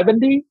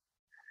 70.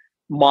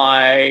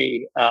 My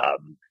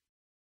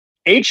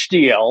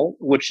HDL,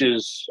 which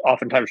is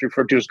oftentimes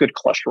referred to as good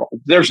cholesterol.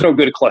 There's no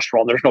good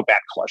cholesterol. There's no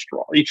bad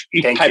cholesterol. Each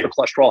type of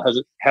cholesterol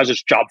has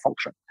its job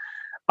function.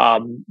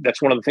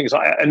 That's one of the things.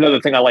 Another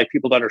thing I like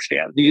people to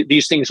understand.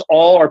 These things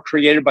all are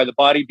created by the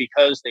body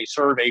because they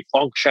serve a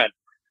function.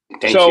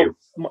 Thank you.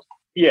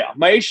 Yeah,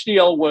 my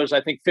HDL was,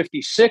 I think,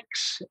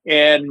 56,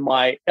 and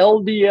my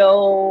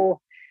LDL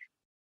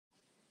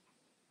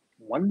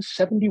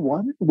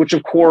 171, which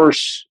of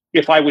course,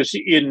 if I was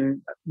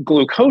in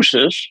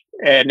glucosis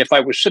and if I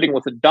was sitting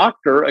with a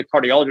doctor, a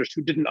cardiologist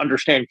who didn't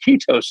understand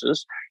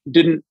ketosis,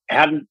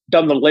 hadn't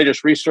done the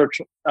latest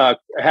research,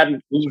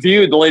 hadn't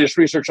viewed the latest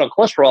research on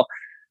cholesterol,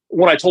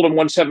 when I told him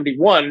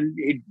 171,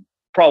 he'd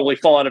probably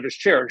fall out of his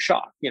chair in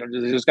shock.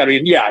 There's got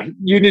to be,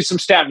 you need some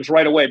statins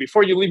right away.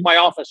 Before you leave my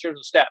office, here's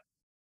a statin.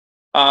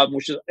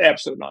 which is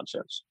absolute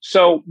nonsense.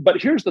 So,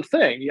 but here's the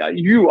thing.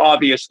 You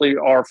obviously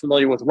are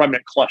familiar with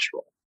remnant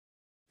cholesterol.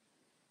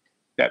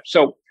 Okay,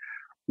 so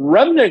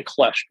remnant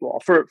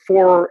cholesterol,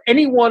 for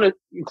anyone,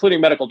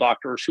 including medical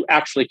doctors, who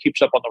actually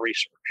keeps up on the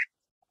research.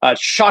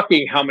 It's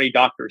shocking how many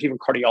doctors, even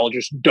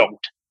cardiologists,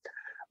 don't.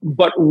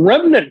 But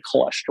remnant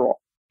cholesterol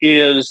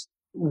is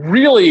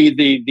really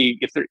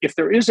if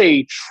there is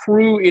a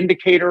true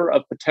indicator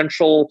of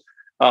potential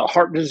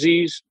heart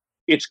disease,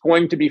 it's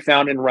going to be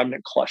found in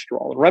remnant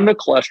cholesterol. And remnant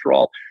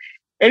cholesterol,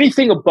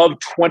 anything above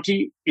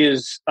 20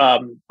 is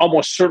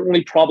almost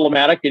certainly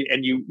problematic,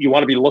 and you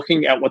want to be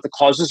looking at what the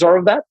causes are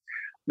of that.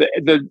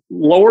 The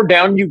lower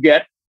down you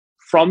get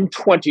from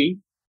 20,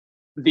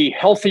 the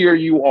healthier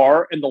you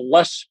are and the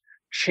less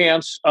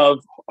chance of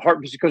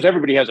heart disease, because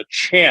everybody has a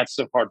chance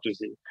of heart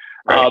disease.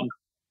 Right.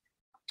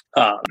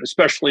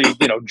 Especially,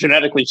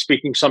 genetically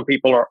speaking, some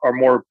people are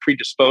more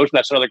predisposed. And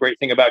that's another great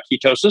thing about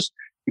ketosis.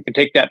 You can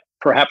take that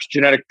perhaps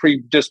genetic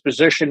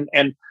predisposition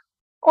and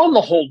on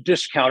the whole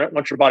discount it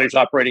once your body's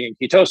operating in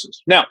ketosis.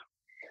 Now,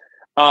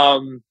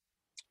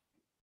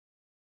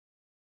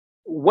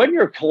 when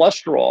your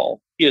cholesterol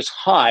is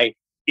high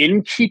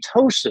in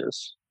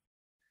ketosis,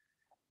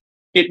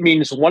 it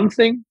means one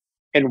thing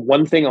and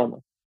one thing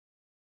only.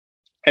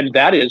 And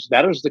that is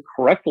the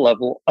correct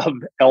level of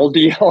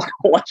LDL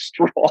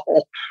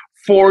cholesterol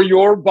for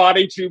your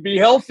body to be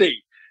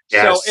healthy.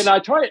 Yes. So, and I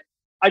try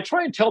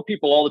and tell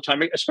people all the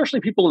time,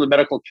 especially people in the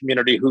medical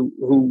community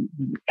who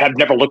have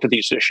never looked at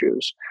these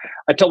issues.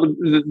 I tell them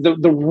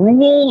the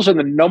rules and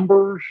the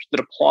numbers that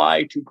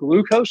apply to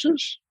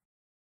glucoses,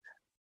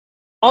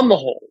 on the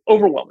whole,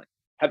 overwhelming,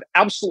 have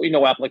absolutely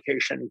no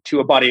application to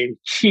a body in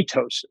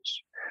ketosis.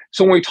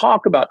 So when we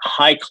talk about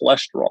high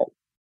cholesterol,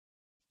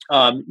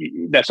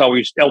 that's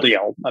always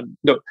LDL.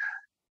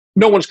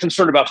 No one's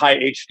concerned about high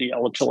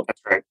HDL until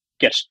it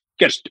gets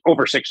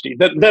over 60.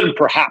 Then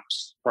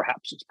perhaps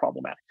it's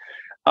problematic.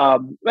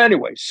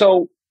 Anyway,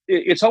 so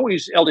it's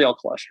always LDL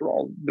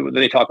cholesterol that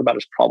they talk about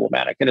as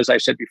problematic. And as I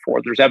said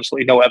before, there's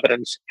absolutely no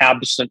evidence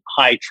absent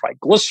high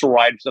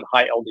triglycerides that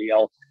high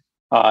LDL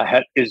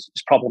is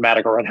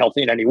problematic or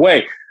unhealthy in any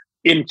way.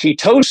 In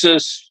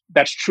ketosis,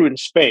 that's true in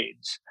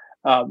spades.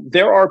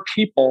 There are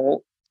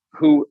people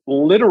who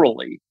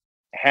literally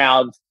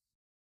have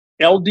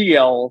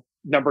LDL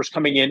numbers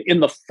coming in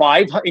the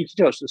 500 in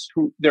ketosis,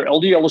 who their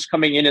LDL is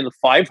coming in the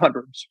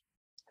 500s,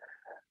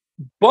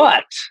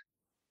 but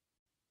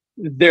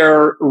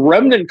their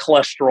remnant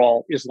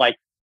cholesterol is like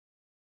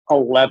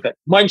 11.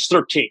 Mine's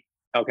 13.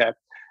 Okay.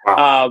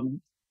 Wow.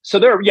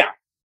 So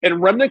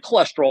and remnant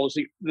cholesterol is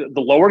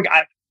the lower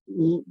guy.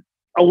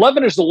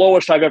 11 is the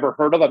lowest I've ever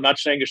heard of. I'm not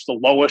saying it's the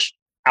lowest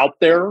out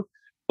there,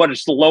 but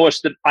it's the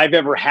lowest that I've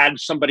ever had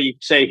somebody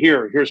say,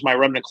 here's my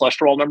remnant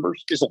cholesterol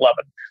numbers, is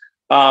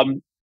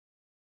 11.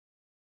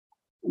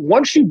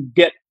 Once you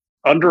get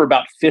under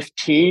about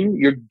 15,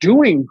 you're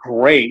doing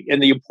great.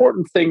 And the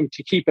important thing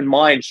to keep in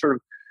mind, sort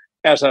of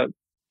as I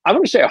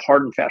want to say a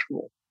hard and fast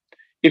rule,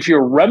 if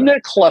your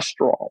remnant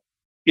cholesterol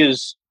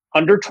is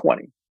under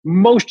 20,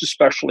 most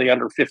especially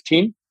under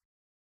 15,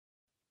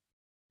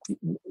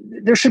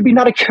 there should be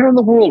not a care in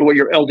the world where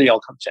your LDL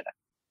comes in at.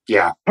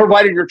 Yeah.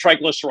 Provided your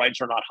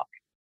triglycerides are not high.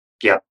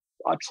 Yeah.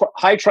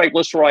 High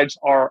triglycerides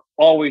are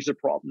always a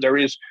problem. There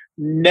is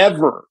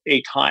never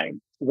a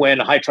time when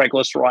high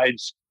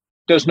triglycerides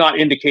does not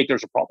indicate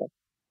there's a problem.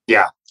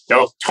 Yeah.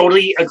 No,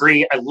 totally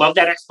agree. I love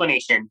that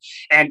explanation.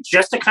 And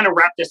just to kind of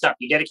wrap this up,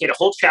 you dedicate a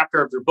whole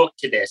chapter of your book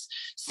to this.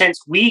 Since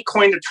we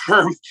coined the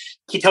term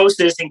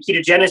ketosis and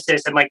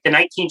ketogenesis in like the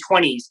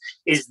 1920s,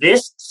 is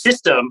this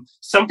system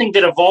something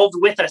that evolved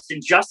with us in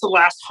just the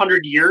last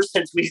 100 years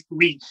since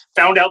we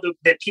found out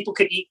that people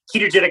could eat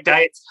ketogenic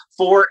diets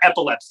for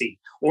epilepsy?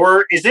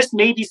 Or is this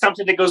maybe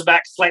something that goes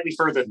back slightly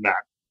further than that?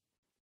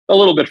 A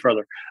little bit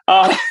further.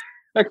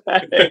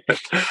 Okay.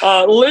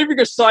 Leaving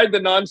aside the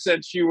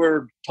nonsense you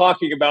were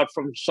talking about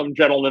from some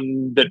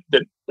gentleman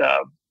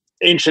that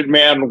ancient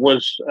man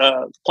was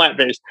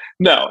plant-based.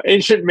 No,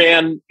 ancient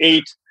man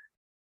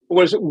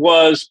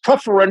was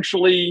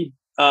preferentially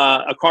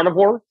a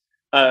carnivore.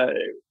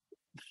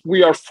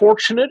 We are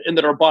fortunate in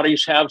that our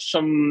bodies have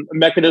some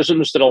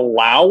mechanisms that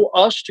allow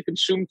us to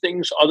consume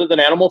things other than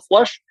animal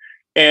flesh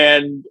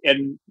and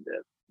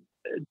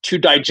to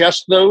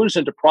digest those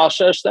and to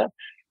process that.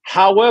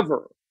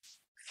 However,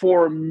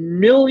 for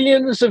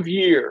millions of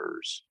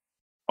years,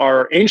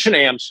 our ancient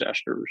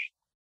ancestors,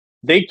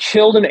 they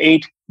killed and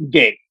ate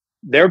game.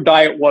 Their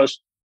diet was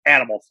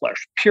animal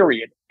flesh,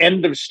 period.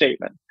 End of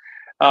statement.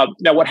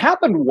 Now, what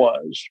happened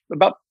was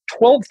about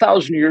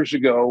 12,000 years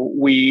ago,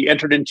 we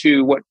entered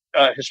into what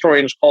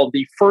historians call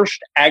the first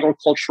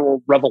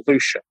agricultural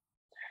revolution.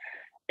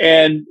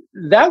 And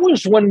that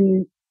was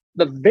when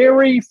the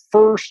very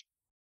first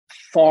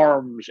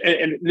farms,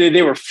 and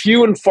they were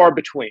few and far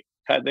between,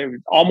 they were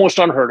almost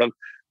unheard of.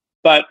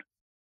 But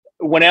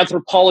when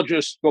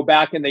anthropologists go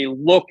back and they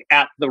look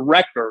at the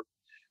record,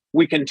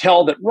 we can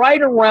tell that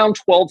right around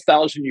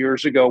 12,000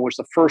 years ago was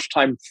the first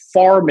time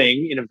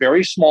farming in a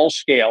very small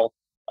scale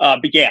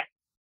began.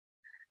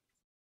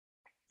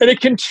 And it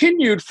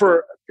continued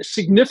for a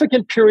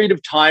significant period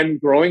of time,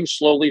 growing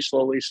slowly.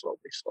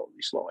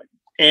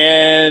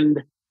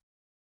 And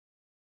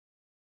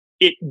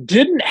it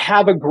didn't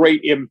have a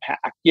great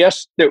impact.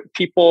 Yes,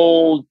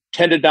 people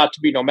tended not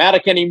to be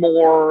nomadic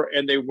anymore,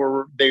 and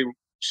they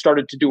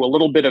started to do a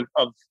little bit of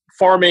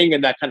farming,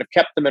 and that kind of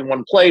kept them in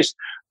one place.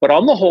 But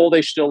on the whole,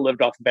 they still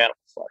lived off of animal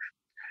flesh.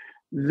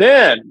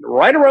 Then,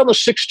 right around the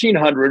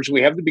 1600s,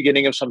 we have the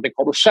beginning of something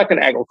called the Second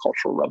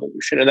Agricultural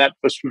Revolution, and that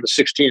was from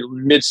the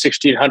mid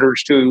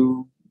 1600s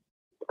to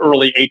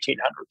early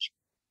 1800s.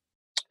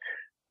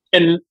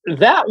 And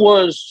that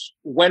was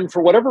when,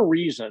 for whatever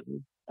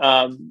reason,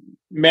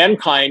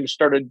 mankind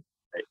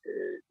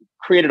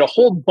created a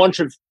whole bunch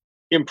of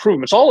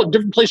improvements, all at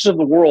different places of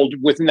the world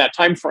within that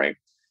time frame,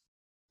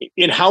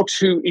 in how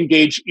to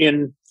engage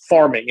in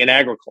farming and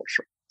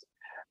agriculture.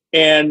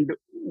 And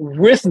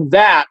with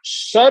that,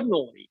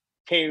 suddenly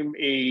came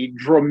a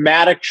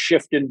dramatic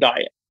shift in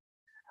diet.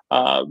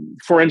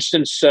 For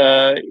instance,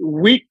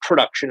 wheat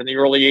production in the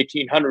early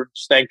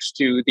 1800s, thanks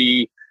to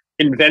the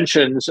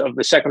inventions of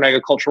the Second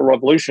Agricultural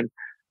Revolution,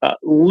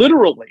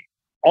 literally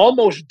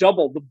almost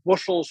doubled the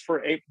bushels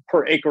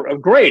per acre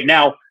of grain.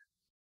 Now,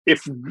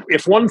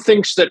 if one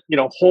thinks that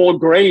whole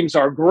grains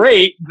are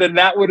great, then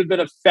that would have been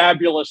a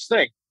fabulous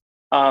thing.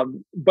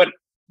 But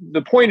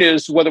the point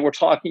is, whether we're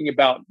talking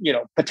about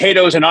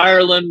potatoes in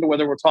Ireland,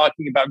 whether we're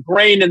talking about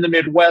grain in the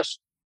Midwest,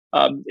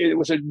 it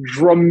was a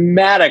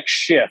dramatic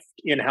shift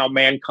in how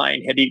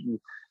mankind had eaten.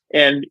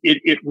 And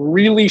it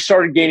really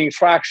started gaining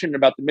traction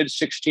about the mid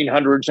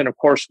 1600s. And of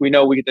course, we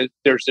know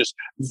there's this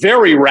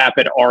very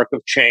rapid arc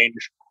of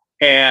change.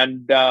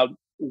 And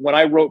when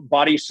I wrote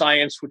Body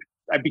Science, which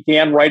I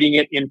began writing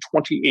it in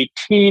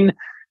 2018,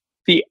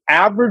 the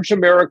average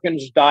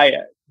American's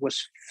diet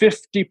was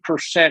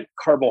 50%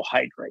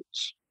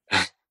 carbohydrates.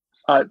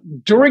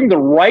 During the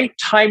right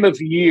time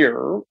of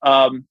year,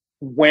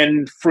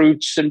 when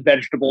fruits and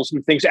vegetables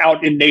and things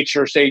out in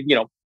nature, say,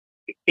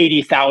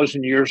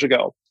 80,000 years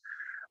ago,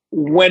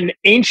 when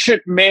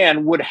ancient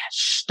man would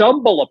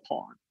stumble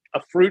upon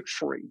a fruit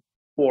tree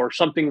or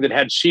something that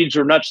had seeds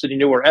or nuts that he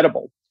knew were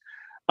edible,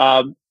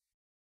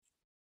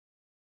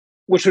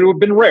 which would have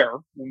been rare.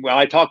 Well,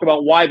 I talk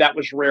about why that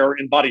was rare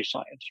in Body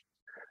Science.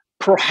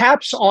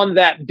 Perhaps on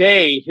that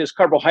day, his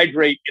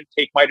carbohydrate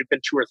intake might have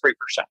been 2 or 3%.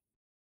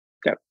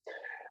 Okay.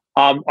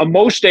 On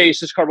most days,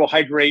 his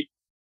carbohydrate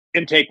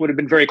intake would have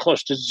been very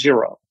close to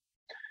zero.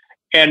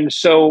 And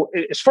so,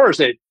 as far as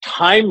the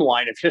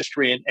timeline of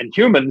history and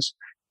humans,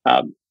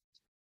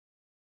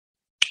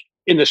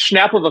 in the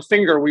snap of a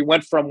finger, we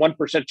went from 1%,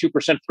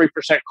 2%,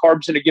 3%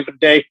 carbs in a given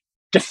day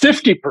to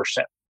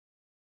 50%.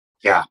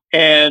 Yeah.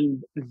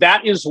 And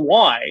that is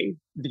why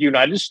the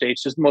United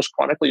States is the most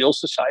chronically ill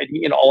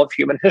society in all of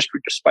human history,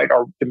 despite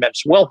our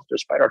immense wealth,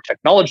 despite our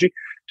technology,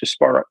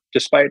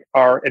 despite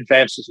our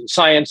advances in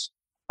science.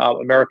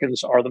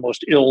 Americans are the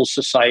most ill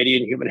society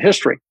in human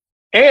history.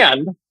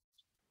 And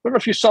I don't know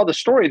if you saw the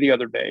story the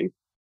other day.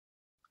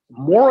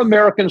 More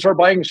Americans are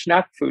buying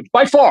snack foods,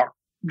 by far,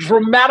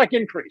 dramatic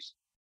increase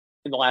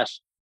in the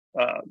last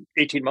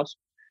 18 months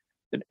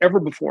than ever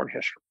before in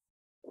history.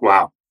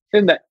 Wow.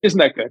 Isn't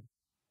that good?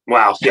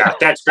 Wow. Yeah,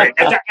 that's great.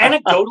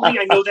 Anecdotally,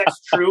 I know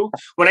that's true.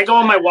 When I go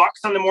on my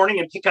walks in the morning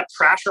and pick up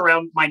trash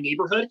around my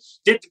neighborhood,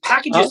 the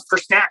packages for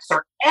snacks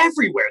are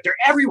everywhere. They're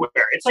everywhere.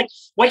 It's like,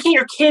 why can't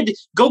your kid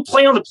go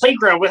play on the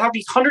playground without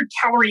these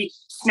 100-calorie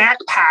snack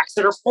packs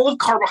that are full of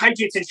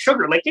carbohydrates and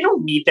sugar? Like, they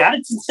don't need that.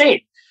 It's insane.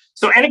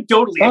 So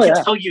anecdotally, I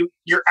can tell you,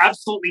 you're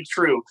absolutely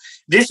true.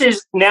 This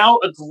is now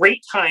a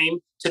great time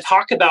to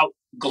talk about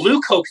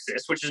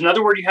glucosis, which is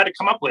another word you had to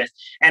come up with,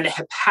 and the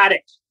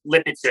hepatic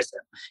lipid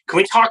system. Can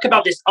we talk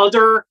about this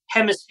other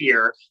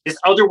hemisphere, this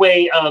other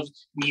way of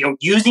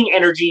using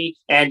energy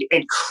and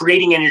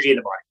creating energy in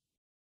the body?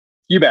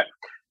 You bet.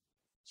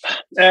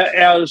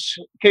 As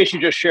Casey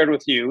just shared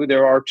with you,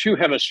 there are two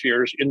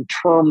hemispheres in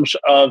terms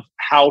of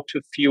how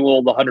to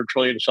fuel the 100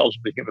 trillion cells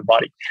of the human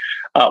body.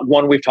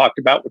 One we've talked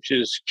about, which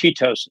is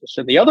ketosis,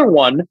 and the other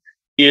one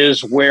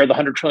is where the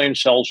 100 trillion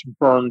cells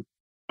burn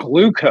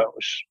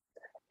glucose.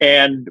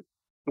 And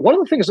one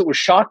of the things that was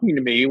shocking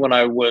to me when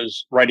I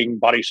was writing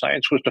Body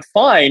Science was to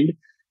find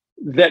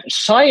that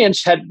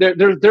science had,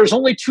 there's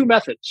only two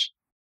methods.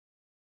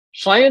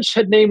 Science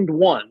had named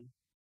one,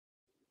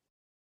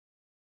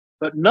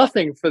 but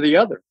nothing for the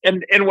other.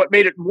 And what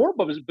made it more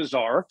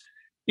bizarre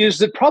is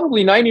that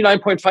probably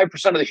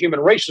 99.5% of the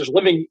human race is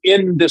living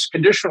in this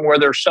condition where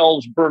their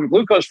cells burn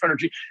glucose for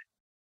energy,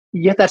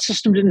 yet that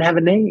system didn't have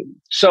a name.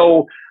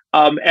 So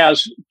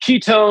as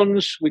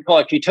ketones, we call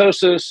it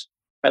ketosis.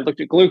 I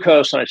looked at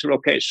glucose and I said,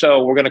 okay,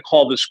 so we're going to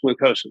call this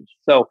glucosis.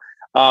 So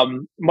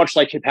much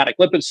like hepatic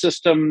lipid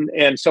system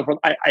and so forth,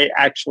 I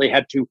actually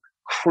had to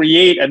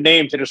create a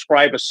name to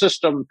describe a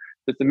system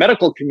that the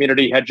medical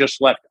community had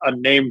just left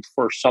unnamed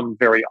for some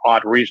very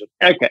odd reason.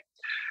 Okay,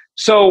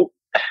 so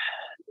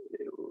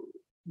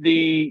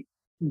the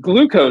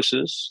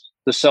glucoses,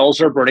 the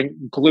cells are burning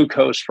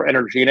glucose for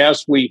energy. And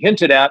as we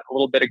hinted at a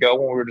little bit ago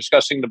when we were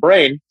discussing the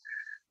brain,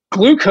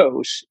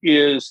 Glucose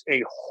is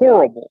a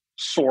horrible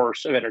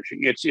source of energy.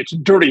 It's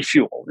dirty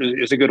fuel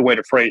is a good way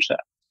to phrase that.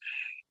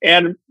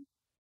 And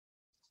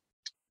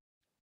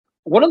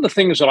one of the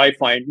things that I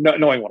find,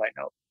 knowing what I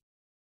know,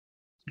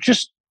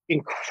 just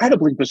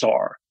incredibly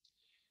bizarre,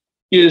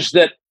 is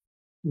that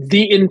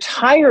the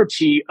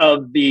entirety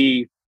of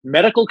the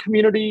medical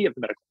community, of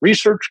the medical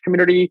research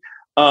community,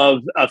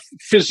 of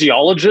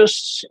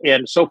physiologists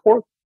and so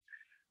forth,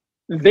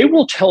 they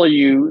will tell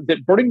you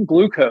that burning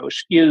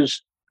glucose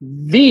is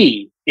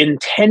the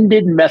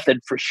intended method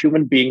for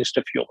human beings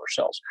to fuel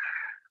ourselves.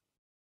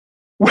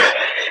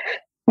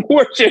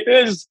 Which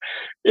is,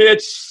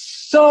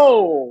 it's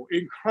so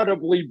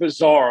incredibly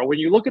bizarre. When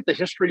you look at the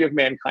history of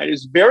mankind,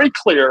 it's very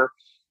clear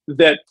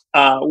that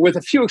with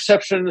a few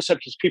exceptions,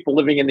 such as people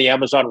living in the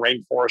Amazon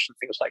rainforest and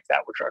things like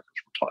that, which we're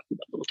talking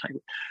about a little tiny.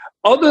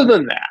 Other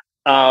than that,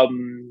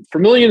 for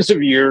millions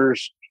of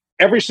years,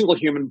 every single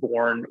human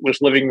born was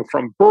living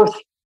from birth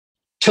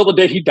till the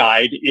day he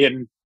died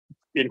in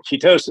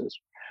ketosis.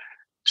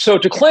 So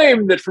to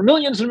claim that for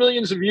millions and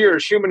millions of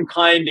years,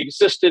 humankind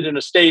existed in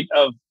a state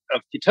of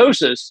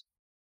ketosis,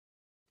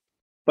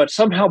 but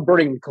somehow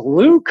burning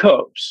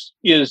glucose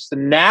is the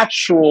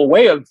natural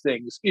way of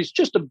things is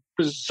just a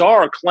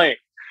bizarre claim.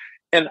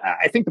 And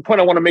I think the point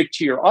I want to make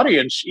to your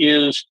audience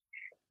is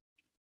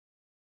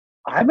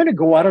I'm going to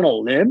go out on a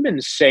limb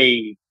and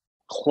say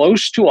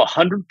close to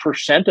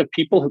 100% of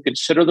people who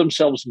consider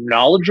themselves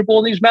knowledgeable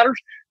in these matters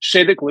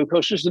say that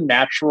glucose is the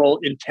natural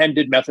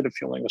intended method of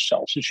fueling the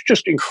cells. It's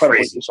just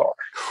incredibly bizarre.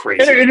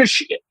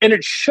 Crazy. And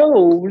it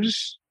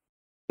shows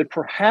that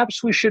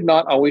perhaps we should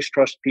not always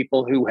trust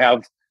people who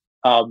have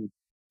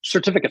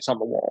certificates on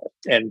the wall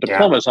and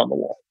diplomas on the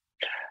wall.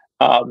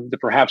 That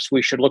perhaps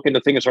we should look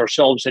into things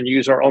ourselves and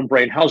use our own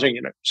brain housing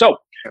unit. So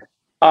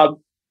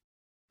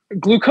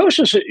glucose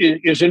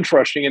is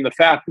interesting in the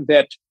fact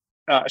that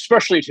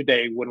especially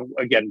today when,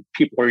 again,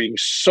 people are eating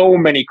so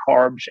many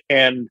carbs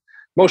and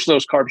most of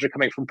those carbs are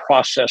coming from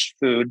processed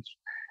foods.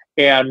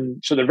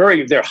 And so they're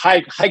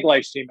high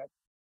glycemic.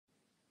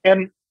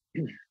 And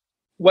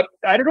what,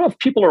 I don't know if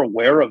people are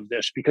aware of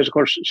this because, of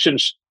course,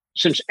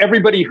 since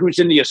everybody who's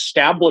in the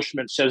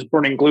establishment says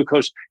burning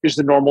glucose is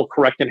the normal,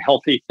 correct, and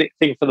healthy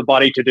thing for the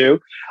body to do,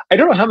 I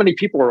don't know how many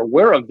people are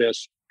aware of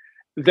this,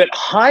 that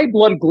high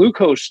blood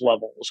glucose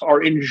levels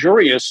are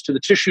injurious to the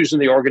tissues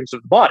and the organs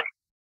of the body.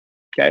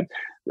 Okay,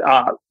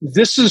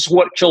 this is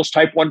what kills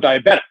type 1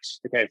 diabetics.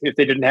 Okay, if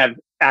they didn't have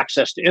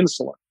access to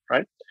insulin,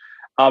 right?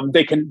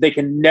 They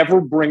can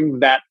never bring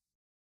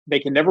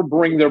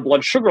their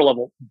blood sugar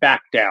level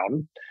back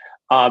down,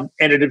 and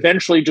it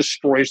eventually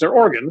destroys their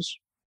organs.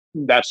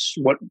 That's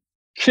what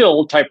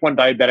killed type 1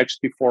 diabetics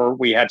before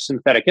we had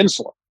synthetic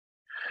insulin.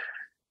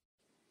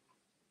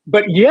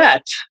 But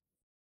yet,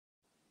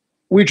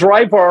 we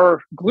drive our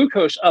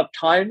glucose up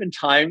time and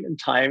time and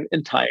time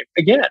and time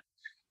again.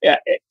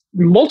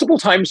 Multiple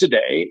times a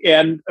day.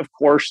 And of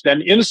course,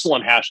 then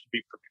insulin has to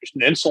be produced.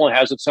 And insulin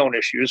has its own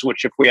issues,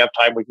 which if we have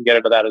time, we can get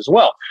into that as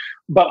well.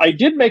 But I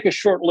did make a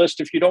short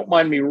list, if you don't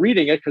mind me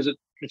reading it, because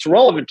it's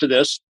relevant to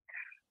this.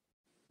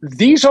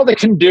 These are the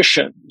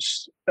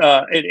conditions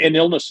and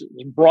illnesses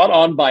brought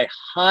on by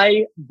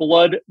high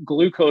blood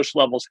glucose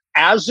levels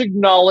as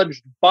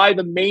acknowledged by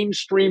the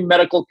mainstream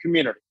medical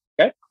community.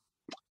 Okay?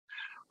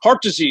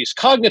 Heart disease,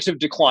 cognitive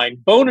decline,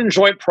 bone and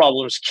joint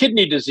problems,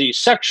 kidney disease,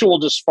 sexual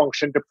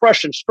dysfunction,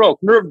 depression, stroke,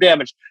 nerve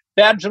damage,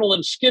 vaginal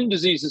and skin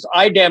diseases,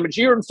 eye damage,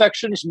 ear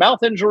infections,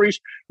 mouth injuries,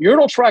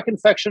 urinary tract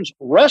infections,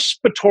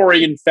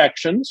 respiratory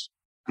infections.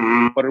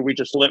 What did we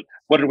just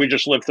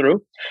live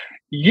through?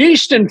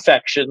 Yeast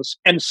infections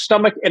and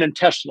stomach and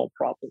intestinal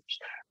problems.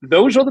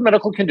 Those are the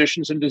medical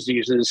conditions and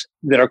diseases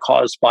that are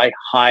caused by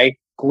high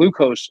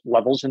glucose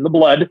levels in the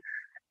blood,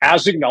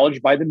 as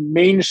acknowledged by the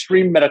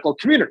mainstream medical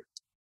community.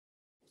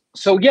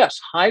 So yes,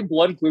 high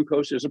blood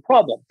glucose is a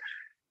problem,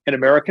 and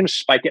Americans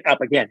spike it up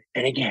again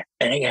and again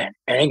and again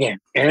and again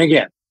and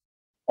again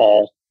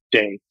all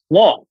day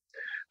long.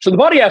 So the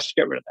body has to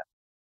get rid of that.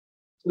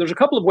 There's a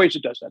couple of ways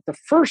it does that. The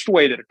first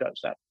way that it does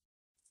that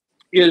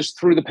is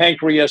through the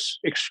pancreas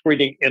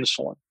excreting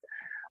insulin.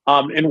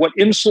 And what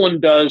insulin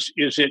does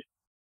is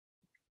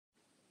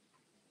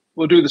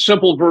we'll do the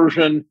simple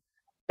version,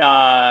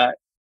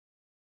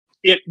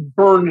 it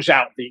burns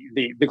out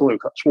the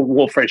glucose.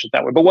 We'll phrase it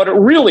that way. But what it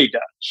really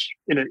does,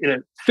 in a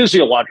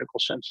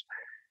physiological sense,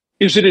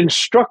 is it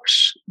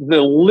instructs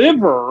the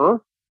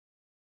liver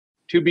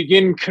to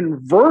begin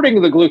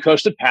converting the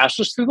glucose that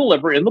passes through the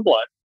liver in the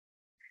blood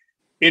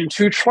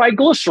into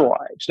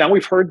triglycerides. Now,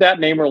 we've heard that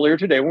name earlier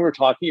today when we were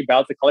talking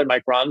about the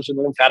chylomicrons in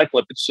the lymphatic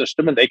lipid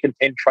system, and they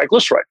contain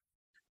triglyceride.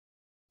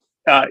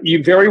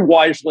 You very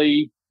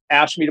wisely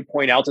asked me to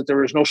point out that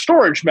there is no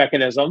storage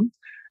mechanism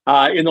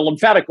in the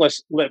lymphatic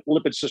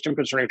lipid system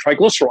concerning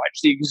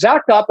triglycerides. The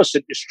exact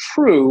opposite is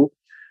true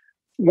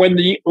when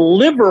the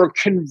liver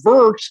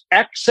converts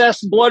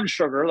excess blood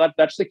sugar,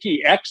 that's the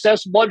key,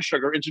 excess blood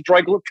sugar into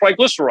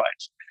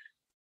triglycerides.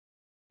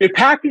 It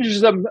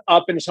packages them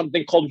up in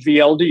something called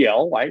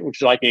VLDL, right,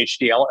 which is like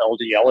HDL,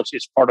 LDL.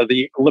 It's part of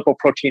the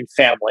lipoprotein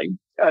family.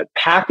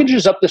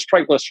 Packages up the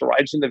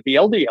triglycerides in the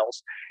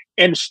VLDLs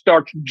and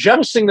starts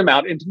jettisoning them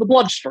out into the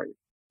bloodstream.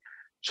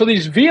 So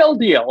these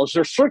VLDLs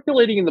are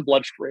circulating in the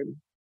bloodstream.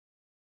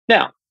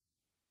 Now,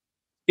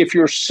 if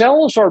your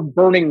cells are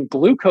burning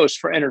glucose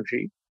for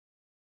energy,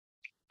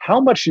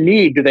 how much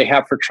need do they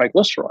have for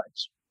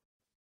triglycerides?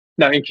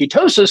 Now, in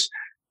ketosis,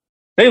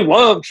 they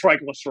love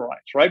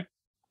triglycerides, right?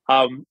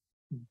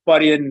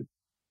 But in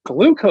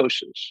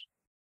glucoses,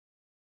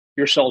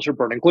 your cells are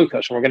burning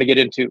glucose. And we're going to get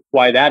into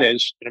why that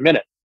is in a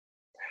minute.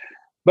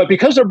 But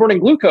because they're burning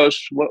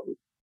glucose,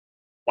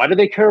 why do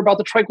they care about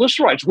the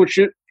triglycerides?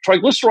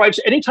 Triglycerides,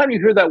 anytime you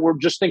hear that word,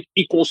 just think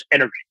equals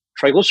energy.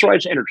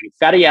 Triglycerides, energy.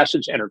 Fatty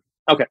acids, energy.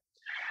 Okay.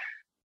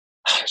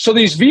 So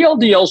these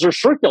VLDLs are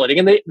circulating,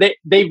 and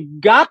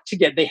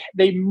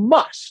they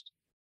must,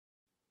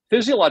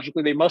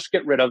 physiologically, they must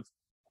get rid of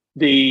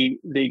the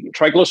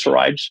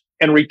triglycerides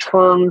and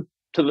return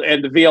to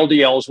the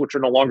VLDLs, which are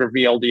no longer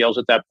VLDLs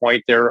at that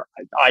point. They're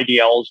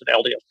IDLs and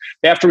LDLs.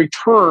 They have to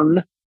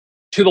return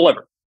to the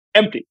liver,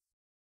 empty.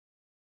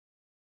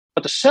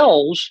 But the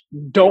cells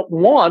don't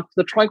want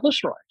the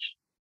triglycerides.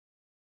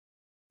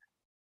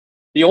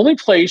 The only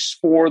place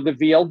for the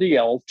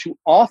VLDL to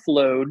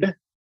offload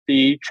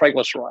the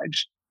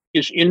triglycerides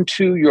is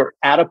into your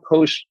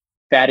adipose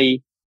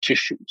fatty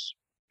tissues,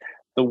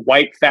 the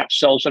white fat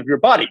cells of your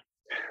body.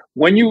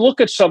 When you look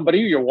at somebody,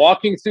 you're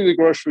walking through the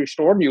grocery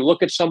store and you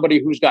look at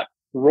somebody who's got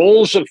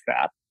rolls of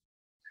fat,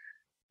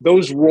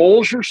 those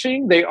rolls you're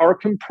seeing, they are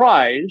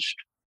comprised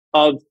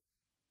of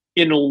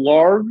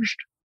enlarged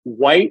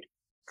white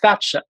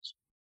fat cells.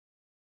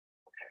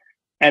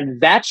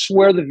 And that's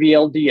where the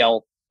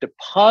VLDL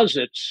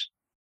deposits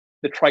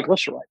the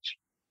triglycerides.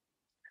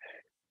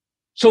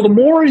 So the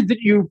more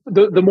that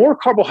the more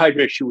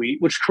carbohydrates you eat,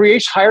 which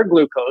creates higher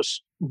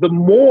glucose, the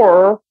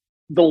more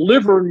the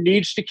liver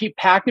needs to keep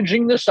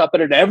packaging this up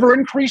at an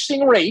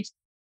ever-increasing rate,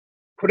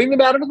 putting them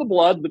out into the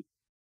blood. But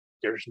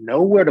there's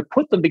nowhere to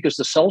put them because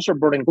the cells are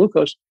burning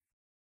glucose,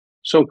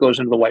 so it goes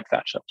into the white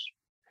fat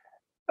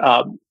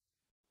cells.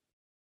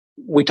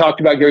 We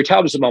talked about Gary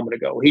Taubes a moment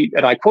ago.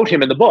 And I quote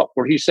him in the book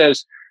where he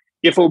says,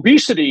 if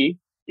obesity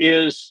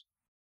is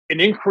an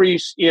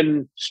increase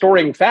in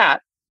storing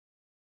fat,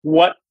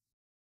 what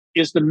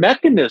is the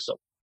mechanism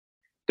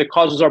that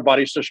causes our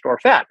bodies to store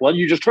fat? Well,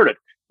 you just heard it.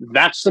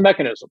 That's the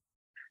mechanism.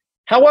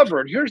 However,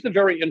 and here's the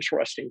very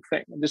interesting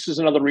thing, and this is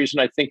another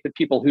reason I think that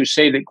people who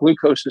say that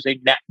glucose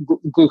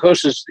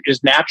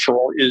is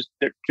natural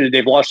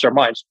they've lost their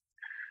minds.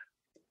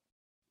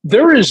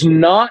 There is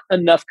not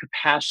enough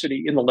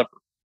capacity in the liver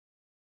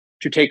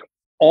to take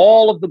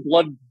all of the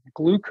blood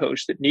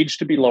glucose that needs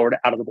to be lowered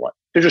out of the blood.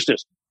 There just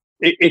isn't.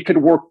 It could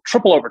work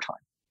triple overtime.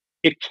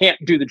 It can't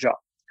do the job.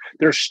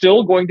 There's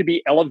still going to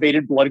be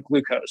elevated blood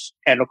glucose.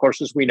 And of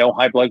course, as we know,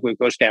 high blood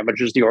glucose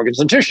damages the organs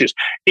and tissues.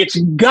 It's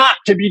got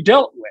to be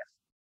dealt with.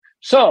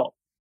 So,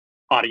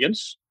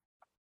 audience,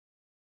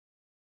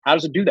 how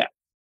does it do that?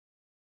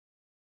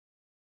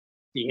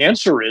 The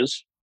answer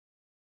is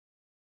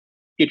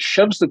it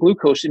shoves the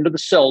glucose into the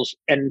cells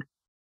and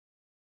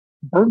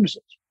burns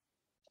it,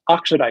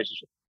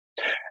 oxidizes it.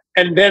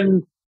 And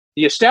then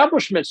the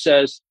establishment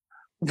says,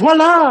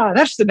 voila,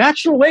 that's the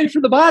natural way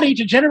for the body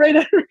to generate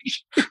energy.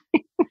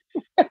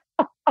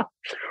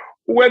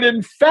 When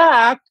in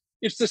fact,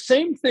 it's the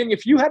same thing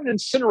if you had an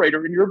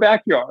incinerator in your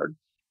backyard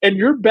and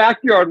your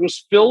backyard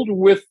was filled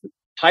with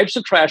types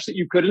of trash that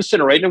you could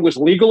incinerate and it was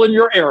legal in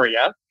your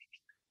area.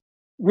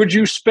 Would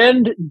you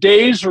spend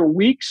days or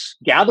weeks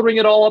gathering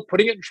it all up,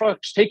 putting it in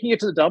trucks, taking it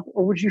to the dump,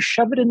 or would you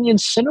shove it in the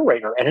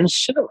incinerator and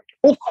incinerate it?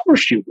 Well, of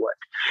course you would.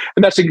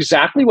 And that's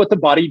exactly what the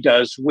body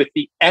does with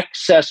the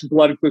excess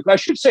blood glucose. I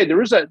should say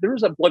there is a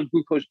blood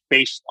glucose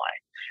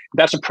baseline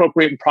that's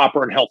appropriate and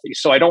proper and healthy.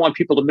 So I don't want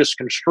people to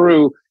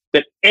misconstrue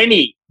that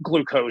any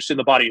glucose in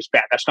the body is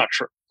bad. That's not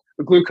true.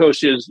 The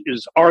glucose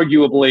is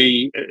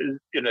arguably,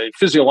 in a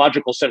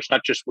physiological sense,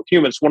 not just with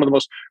humans, one of the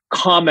most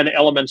common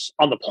elements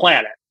on the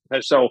planet.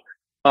 And so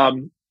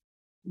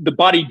the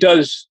body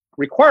does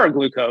require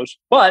glucose,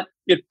 but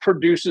it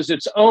produces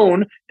its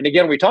own. And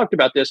again, we talked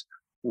about this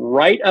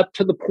right up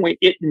to the point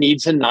it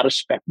needs and not a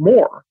speck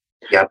more.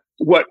 Yeah.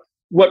 What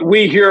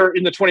we here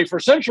in the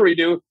 21st century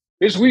do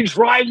is we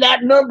drive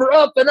that number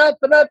up and up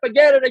and up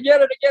again and again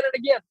and again and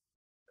again,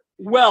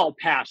 well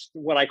past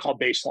what I call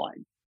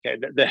baseline, okay,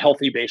 the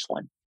healthy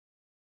baseline.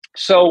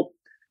 So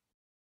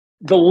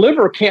the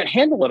liver can't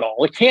handle it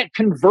all. It can't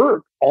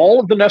convert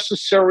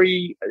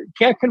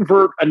can't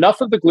convert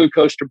enough of the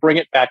glucose to bring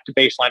it back to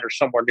baseline or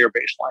somewhere near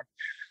baseline.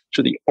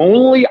 So the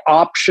only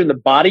option the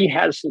body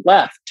has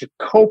left to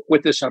cope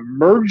with this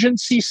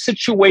emergency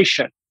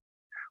situation,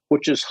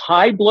 which is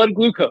high blood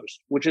glucose,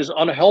 which is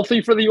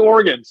unhealthy for the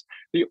organs,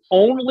 the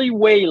only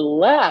way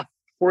left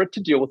for it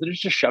to deal with it is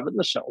to shove it in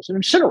the cells and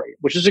incinerate it,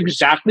 which is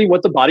exactly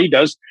what the body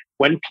does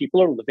when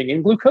people are living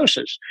in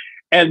glucoses.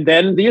 And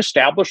then the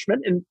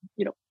establishment and,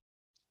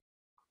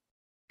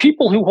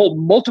 people who hold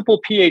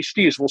multiple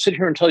PhDs will sit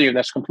here and tell you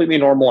that's completely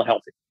normal and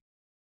healthy.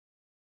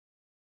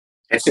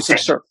 It's It's insane.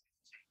 absurd.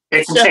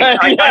 It's insane.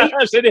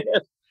 Yes, it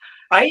is.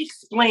 I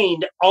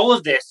explained all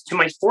of this to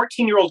my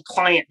 14-year-old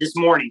client this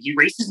morning. He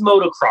races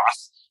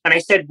motocross. And I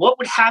said, what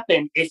would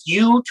happen if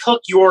you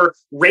took your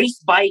race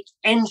bike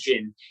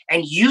engine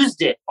and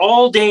used it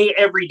all day,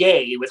 every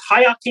day with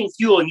high octane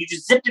fuel and you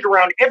just zipped it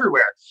around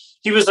everywhere?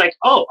 He was like,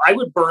 oh, I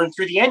would burn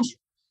through the engine.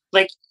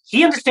 Like,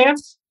 he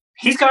understands.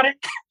 He's got it.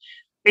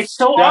 It's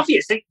so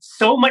obvious. It's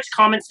so much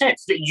common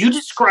sense that you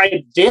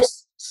describe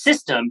this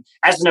system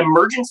as an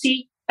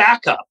emergency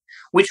backup,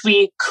 which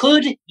we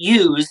could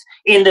use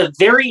in the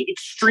very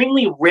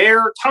extremely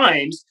rare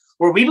times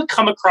where we would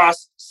come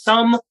across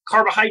some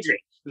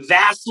carbohydrate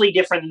vastly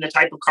different than the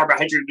type of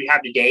carbohydrate we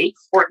have today,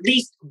 or at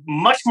least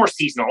much more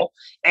seasonal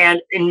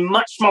and in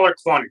much smaller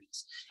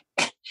quantities.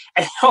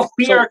 And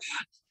we are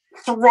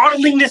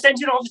throttling this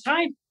engine all the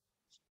time.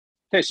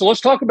 Okay, so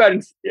let's talk about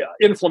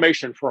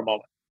inflammation for a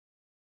moment.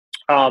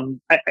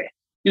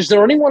 Is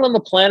there anyone on the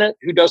planet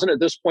who doesn't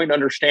at this point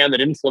understand that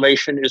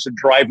inflammation is a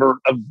driver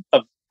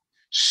of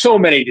so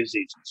many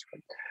diseases?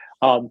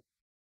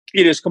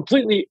 It is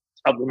completely,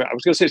 I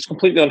was going to say it's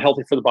completely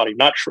unhealthy for the body.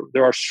 Not true.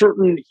 There are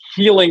certain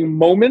healing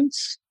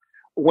moments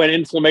when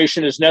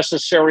inflammation is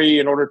necessary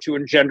in order to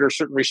engender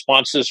certain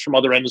responses from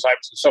other enzymes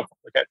and so forth.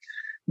 Okay?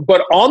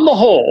 But on the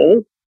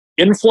whole,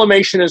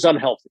 inflammation is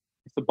unhealthy.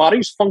 If the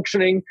body's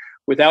functioning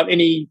without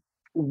any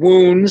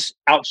wounds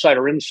outside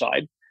or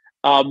inside,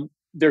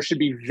 there should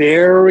be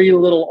very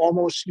little,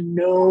 almost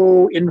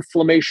no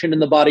inflammation in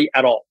the body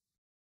at all.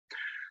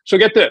 So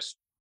get this.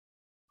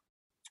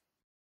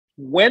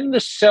 When the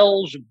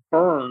cells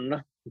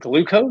burn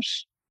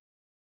glucose,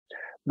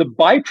 the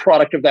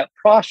byproduct of that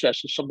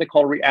process is something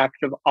called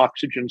reactive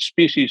oxygen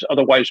species,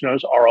 otherwise known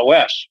as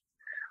ROS.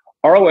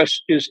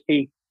 ROS is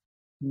a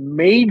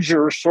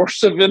major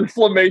source of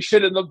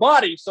inflammation in the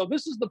body. So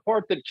this is the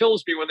part that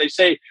kills me when they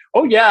say,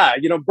 oh yeah,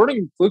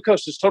 burning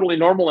glucose is totally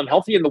normal and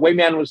healthy and the way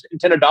man was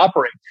intended to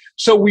operate.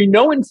 So we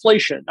know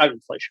inflation.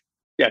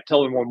 Yeah,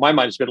 tell me what my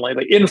mind's been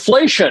lately.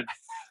 Inflation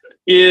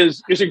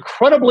is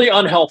incredibly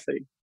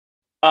unhealthy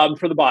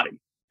for the body.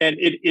 And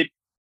it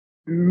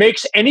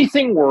makes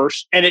anything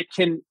worse, and it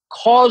can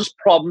cause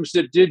problems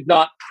that did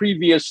not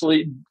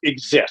previously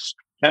exist.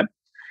 Okay?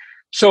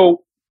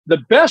 So the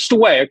best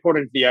way,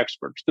 according to the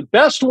experts, the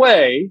best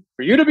way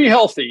for you to be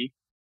healthy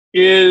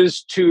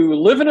is to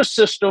live in a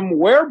system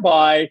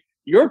whereby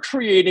you're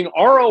creating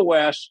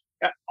ROS,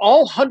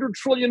 all 100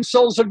 trillion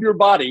cells of your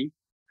body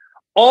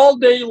all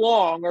day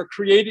long are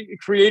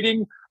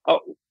creating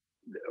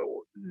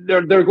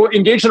they're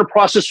engaged in a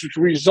process which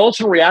results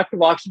in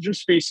reactive oxygen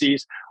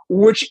species,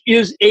 which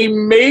is a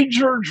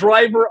major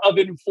driver of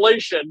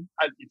inflammation.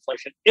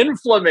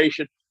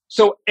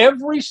 So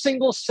every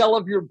single cell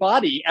of your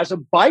body, as a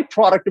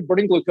byproduct of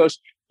burning glucose,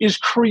 is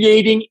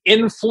creating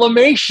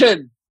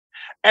inflammation.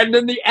 And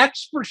then the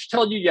experts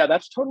tell you, yeah,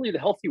 that's totally the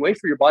healthy way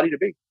for your body to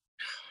be.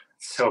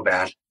 So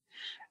bad.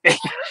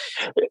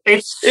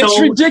 It's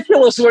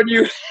ridiculous when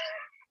you...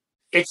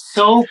 It's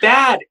so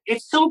bad.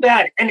 It's so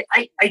bad. And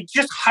I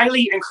just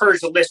highly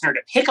encourage the listener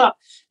to pick up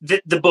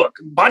the book.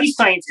 Body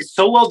Science is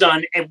so well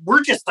done, and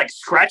we're just like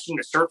scratching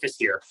the surface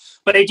here.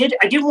 But I did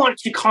want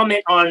to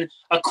comment on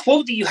a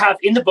quote that you have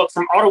in the book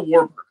from Otto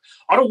Warburg.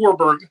 Otto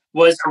Warburg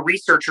was a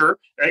researcher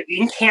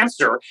in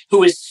cancer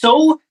who is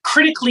so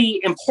critically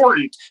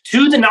important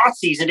to the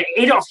Nazis and to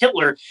Adolf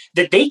Hitler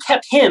that they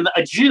kept him,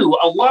 a Jew,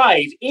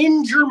 alive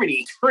in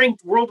Germany during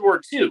World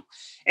War II.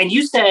 And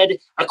you said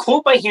a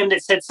quote by him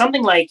that said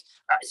something like,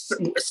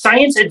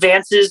 science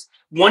advances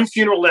one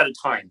funeral at a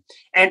time.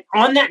 And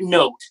on that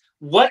note,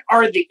 what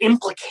are the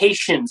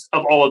implications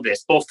of all of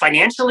this, both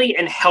financially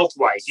and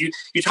health-wise? You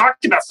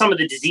talked about some of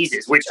the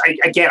diseases, which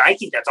I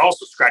think that's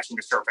also scratching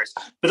the surface.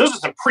 But those are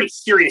some pretty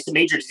serious and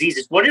major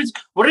diseases. What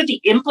are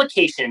the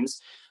implications?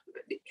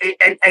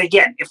 And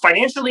again, if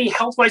financially,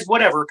 health-wise,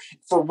 whatever,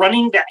 for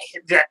running that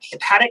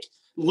hepatic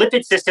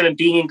lipid system and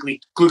being in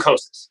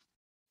glucosis?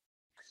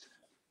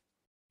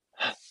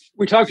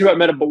 We talked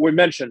about we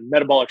mentioned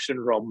metabolic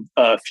syndrome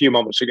a few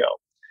moments ago.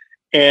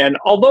 And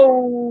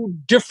although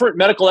different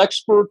medical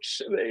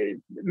experts,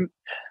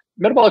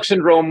 metabolic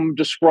syndrome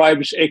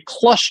describes a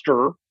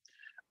cluster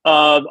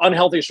of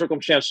unhealthy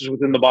circumstances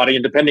within the body.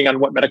 And depending on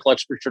what medical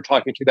experts you're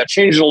talking to, that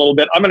changes a little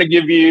bit. I'm going to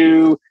give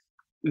you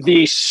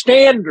the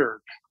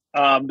standard,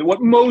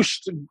 what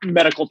most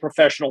medical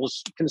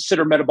professionals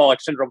consider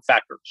metabolic syndrome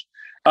factors.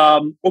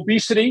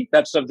 Obesity,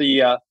 that's of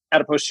the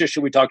adipose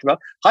tissue we talked about.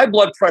 High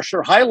blood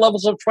pressure, high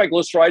levels of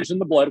triglycerides in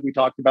the blood. We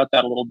talked about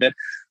that a little bit.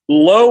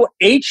 Low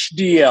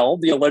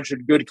HDL, the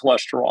alleged good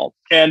cholesterol,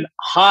 and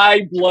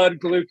high blood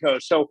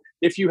glucose. So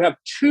if you have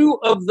 3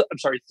 of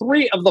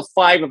the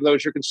 5 of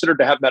those, you're considered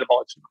to have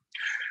metabolic syndrome.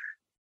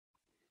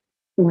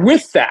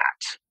 With that,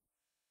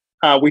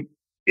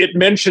 it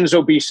mentions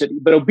obesity,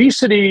 but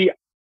obesity,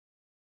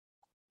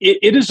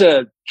 it is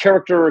a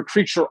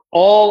creature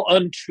all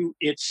unto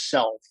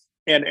itself.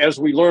 And as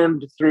we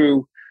learned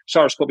through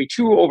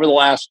SARS-CoV-2 over the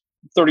last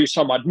 30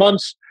 some odd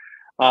months,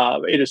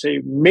 it is a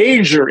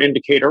major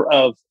indicator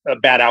of a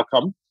bad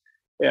outcome.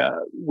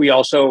 We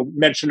also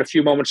mentioned a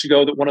few moments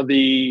ago that one of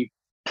the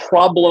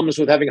problems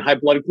with having high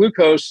blood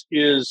glucose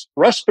is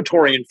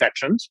respiratory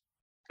infections.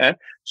 Okay,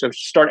 so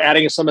start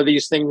adding some of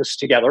these things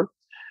together.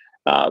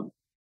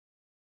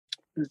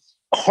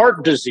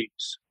 Heart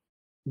disease,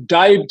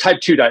 type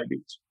 2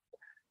 diabetes.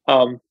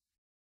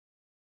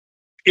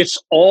 It's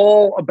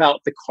all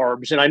about the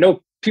carbs. And I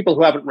know people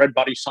who haven't read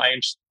Body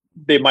Science,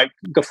 they might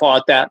guffaw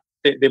at that.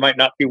 They might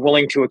not be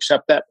willing to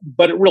accept that,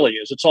 but it really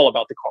is. It's all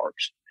about the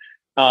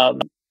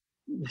carbs.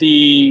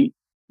 The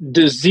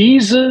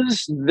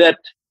diseases that,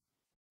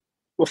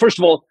 well, first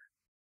of all,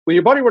 when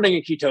your body running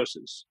in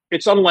ketosis,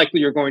 it's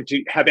unlikely you're going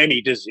to have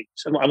any disease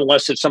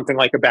unless it's something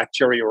like a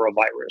bacteria or a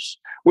virus,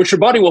 which your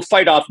body will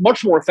fight off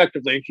much more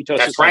effectively in ketosis.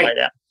 That's right.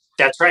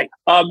 That's right.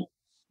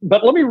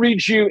 But let me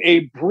read you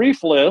a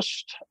brief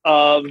list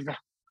of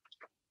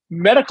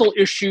medical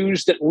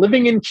issues that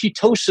living in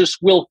ketosis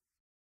will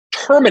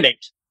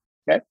terminate.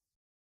 Okay,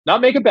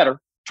 not make it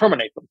better,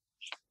 terminate them.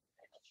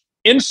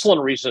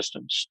 Insulin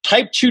resistance,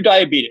 type 2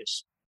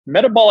 diabetes,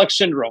 metabolic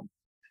syndrome,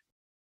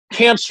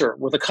 cancer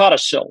with a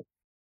codicil.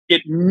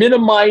 It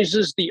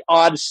minimizes the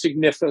odds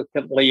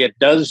significantly. It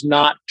does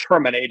not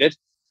terminate it.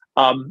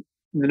 The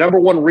number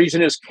one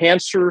reason is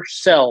cancer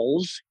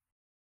cells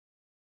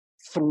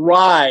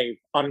thrive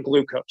on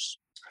glucose.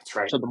 That's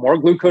right. So the more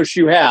glucose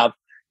you have,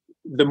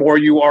 the more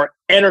you are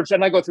energy.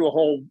 And I go through a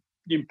whole,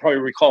 you probably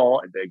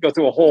recall, I go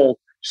through a whole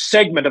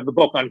segment of the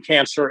book on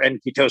cancer and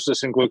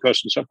ketosis and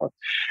glucose and so forth.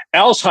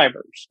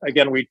 Alzheimer's,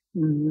 again, we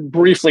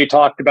briefly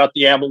talked about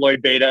the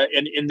amyloid beta,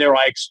 and in there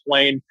I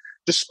explained,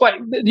 despite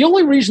the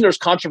only reason there's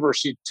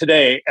controversy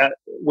today,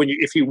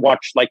 if you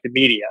watch like the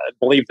media and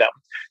believe them,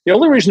 the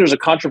only reason there's a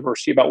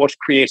controversy about what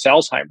creates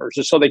Alzheimer's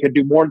is so they could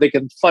do more. They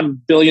can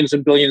fund billions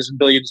and billions and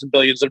billions and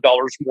billions of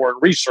dollars more in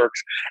research,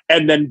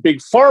 and then big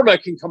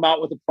pharma can come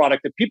out with a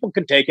product that people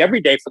can take every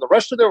day for the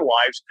rest of their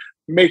lives,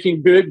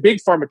 making big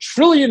pharma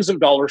trillions of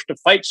dollars to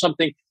fight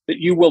something that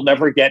you will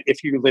never get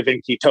if you live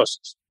in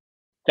ketosis.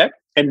 Okay,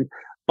 and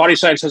Body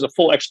Science has a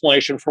full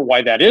explanation for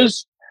why that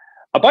is.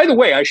 By the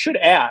way, I should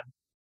add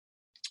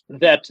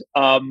that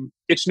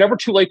it's never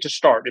too late to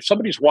start. If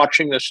somebody's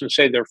watching this and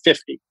say they're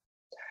 50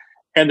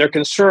 and they're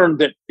concerned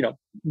that,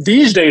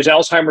 these days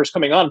Alzheimer's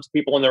coming on to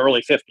people in their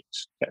early 50s.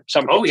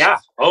 Oh, yeah.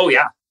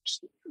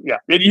 Yeah.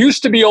 It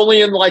used to be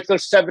only in like the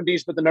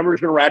 70s, but the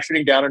number's been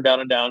ratcheting down and down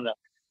and down.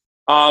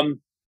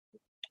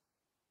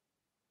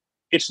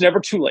 It's never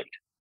too late.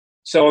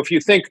 So if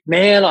you think,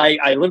 man,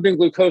 I lived in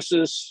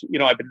glucosis,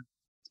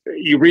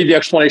 you read the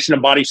explanation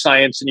of Body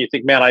Science and you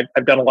think, man,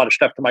 I've done a lot of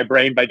stuff to my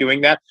brain by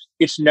doing that.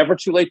 It's never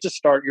too late to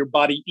start. Your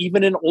body,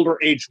 even in older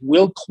age,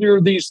 will clear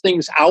these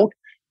things out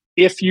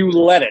if you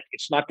let it.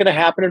 It's not going to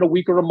happen in a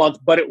week or a month,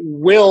 but it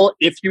will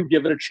if you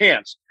give it a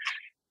chance.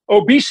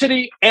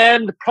 Obesity,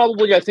 and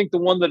probably I think the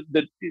one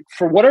that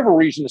for whatever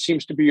reason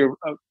seems to be a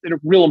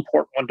real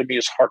important one to me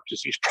is heart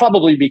disease,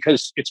 probably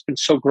because it's been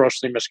so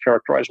grossly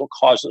mischaracterized what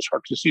causes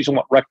heart disease and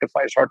what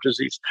rectifies heart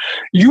disease.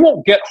 You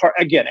won't get heart,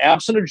 again,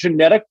 absent a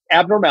genetic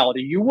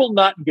abnormality, you will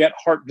not get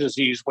heart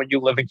disease when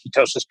you live in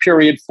ketosis,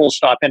 period, full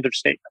stop, end of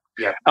statement.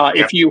 Yeah.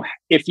 If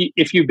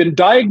you've been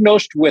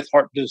diagnosed with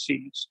heart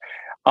disease,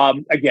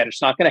 again,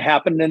 it's not going to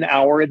happen in an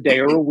hour, a day,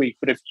 or a week,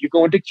 but if you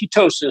go into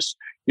ketosis,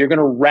 you're going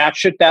to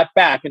ratchet that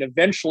back. And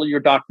eventually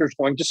your doctor's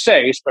going to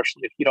say,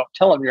 especially if you don't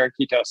tell him you're in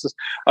ketosis,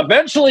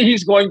 eventually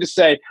he's going to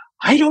say,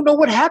 I don't know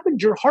what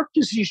happened. Your heart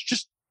disease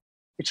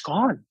it's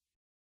gone.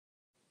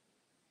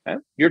 Okay?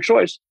 Your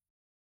choice.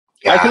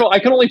 Yeah. I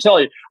can only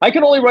tell you. I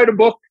can only write a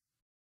book.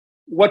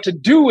 What to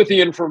do with the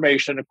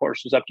information, of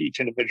course, is up to each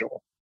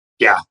individual.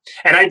 Yeah.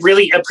 And I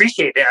really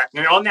appreciate that.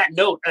 And on that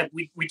note,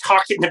 we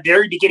talked in the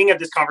very beginning of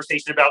this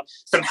conversation about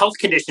some health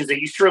conditions that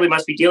you surely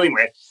must be dealing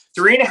with.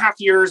 3.5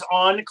 years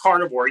on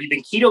carnivore. You've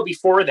been keto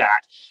before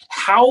that.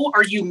 How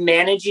are you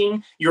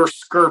managing your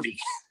scurvy?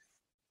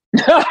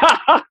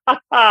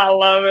 I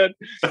love it.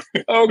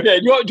 Okay.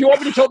 Do you want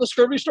me to tell the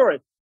scurvy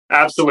story?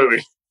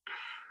 Absolutely.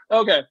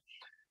 Okay.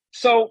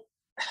 So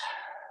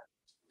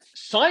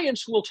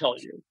science will tell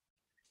you,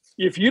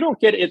 if you don't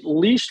get at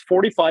least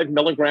 45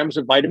 milligrams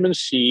of vitamin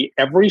C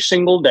every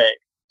single day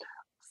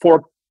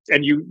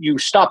and you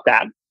stop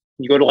that,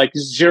 you go to like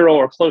 0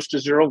 or close to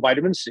 0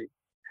 vitamin C,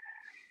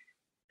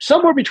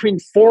 somewhere between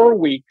 4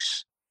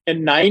 weeks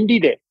and 90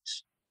 days,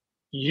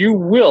 you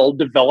will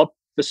develop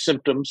the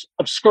symptoms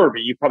of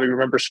scurvy. You probably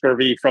remember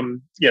scurvy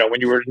from,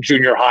 when you were in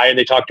junior high and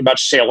they talked about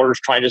sailors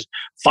trying to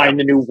find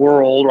the new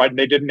world, right? And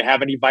they didn't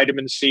have any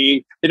vitamin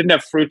C. They didn't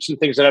have fruits and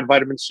things that had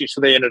vitamin C,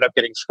 so they ended up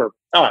getting scurvy.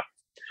 All right.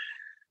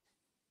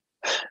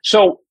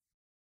 So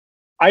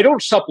I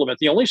don't supplement.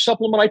 The only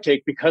supplement I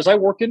take, because I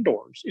work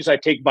indoors, is I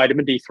take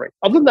vitamin D3.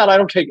 Other than that, I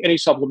don't take any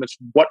supplements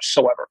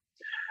whatsoever.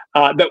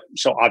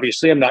 So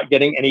obviously I'm not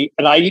getting any,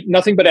 and I eat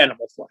nothing but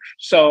animal flesh.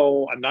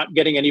 So I'm not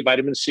getting any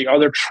vitamin C. Are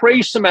there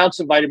trace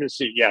amounts of vitamin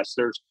C? Yes,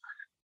 there's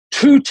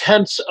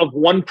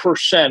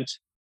 0.2%.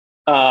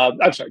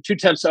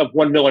 0.2 of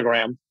 1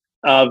 milligram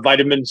of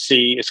vitamin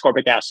C,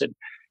 ascorbic acid,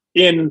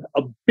 in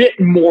a bit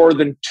more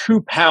than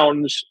 2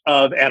 pounds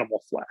of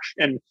animal flesh.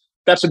 And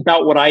that's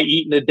about what I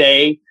eat in a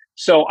day.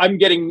 So I'm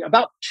getting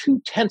about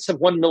 0.2 of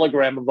 1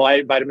 milligram of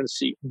vitamin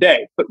C a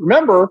day. But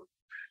remember,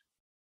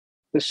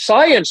 the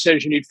science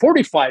says you need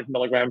 45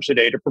 milligrams a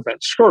day to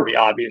prevent scurvy.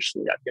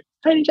 Obviously, I get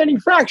a tiny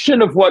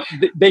fraction of what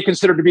they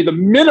consider to be the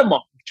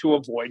minimum to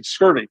avoid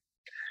scurvy.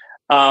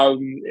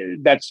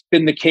 That's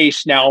been the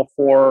case now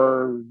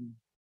for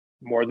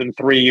more than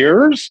 3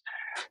 years.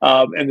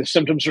 And the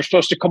symptoms are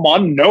supposed to come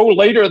on no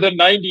later than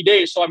 90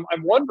 days. So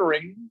I'm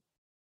wondering,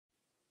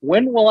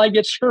 when will I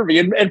get scurvy?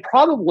 And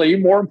probably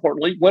more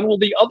importantly, when will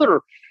the other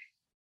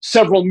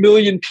several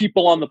million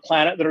people on the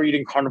planet that are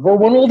eating carnivore,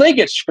 when will they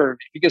get scurvy?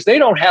 Because they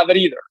don't have it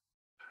either.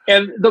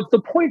 And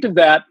the point of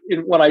that,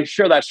 when I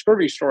share that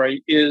scurvy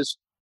story, is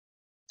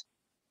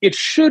it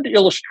should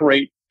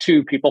illustrate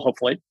to people,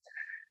 hopefully,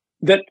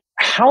 that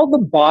how the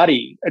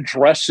body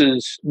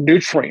addresses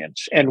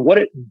nutrients and what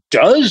it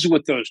does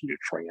with those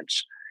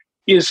nutrients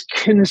is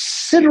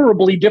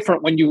considerably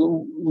different when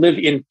you live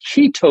in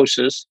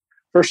ketosis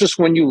versus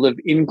when you live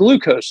in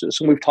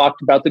glucosis. And we've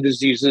talked about the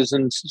diseases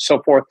and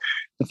so forth,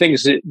 the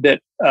things that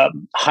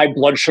high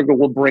blood sugar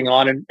will bring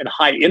on, and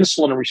high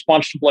insulin in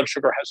response to blood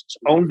sugar has its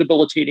own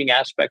debilitating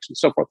aspects and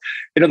so forth.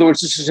 In other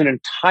words, this is an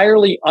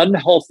entirely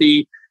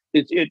unhealthy,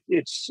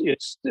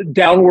 it's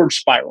downward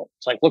spiral.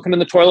 It's like looking in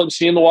the toilet and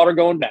seeing the water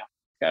going down.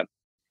 Okay?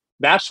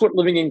 That's what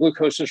living in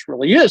glucosis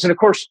really is. And of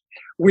course,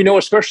 we know,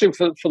 especially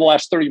for the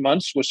last 30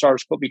 months with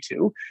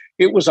SARS-CoV-2,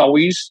 it was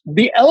always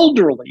the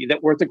elderly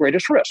that were at the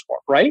greatest risk for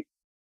it, right?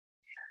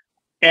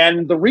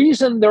 And the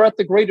reason they're at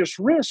the greatest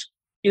risk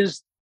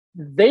is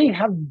they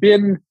have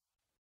been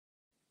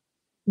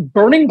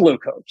burning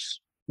glucose.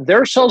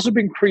 Their cells have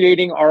been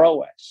creating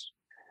ROS.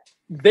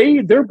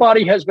 Their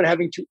body has been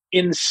having to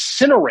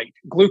incinerate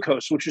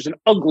glucose, which is an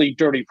ugly,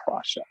 dirty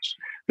process.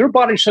 Their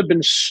bodies have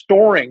been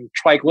storing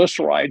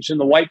triglycerides in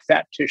the white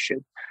fat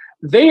tissue.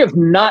 They have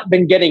not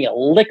been getting a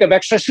lick of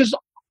exercise.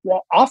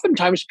 Well,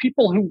 oftentimes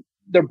people who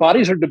their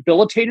bodies are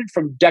debilitated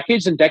from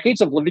decades and decades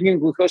of living in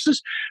glucosis,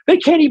 they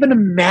can't even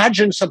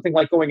imagine something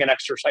like going and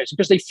exercising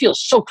because they feel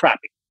so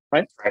crappy,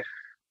 right?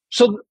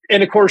 So,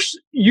 and of course,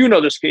 you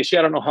know this, Casey.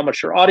 I don't know how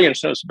much your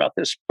audience knows about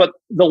this, but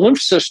the lymph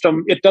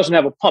system, it doesn't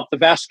have a pump. The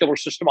vascular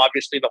system,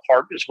 obviously, the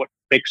heart is what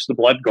makes the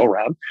blood go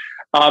around.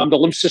 The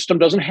lymph system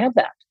doesn't have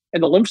that.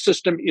 And the lymph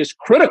system is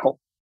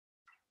critical,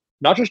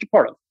 not just a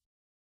part of,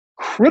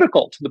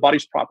 critical to the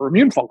body's proper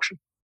immune function.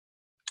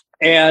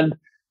 And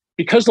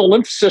because the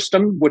lymph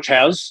system, which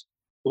has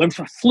lymph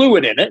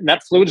fluid in it, and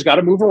that fluid's got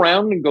to move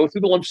around and go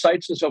through the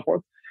lymphocytes and so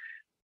forth,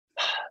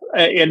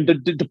 and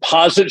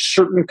deposit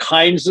certain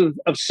kinds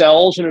of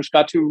cells, and it's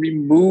got to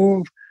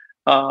remove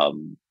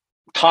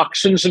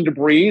toxins and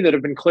debris that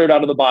have been cleared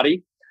out of the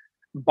body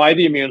by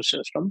the immune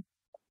system.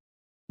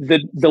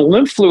 The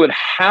lymph fluid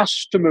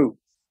has to move.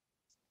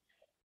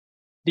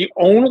 The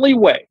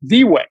way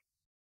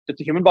that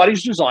the human body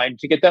is designed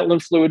to get that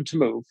lymph fluid to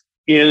move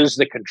is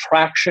the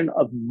contraction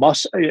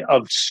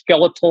of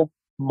skeletal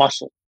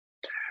muscle.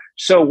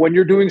 So when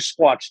you're doing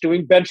squats,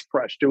 doing bench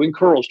press, doing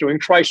curls, doing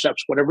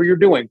triceps, whatever you're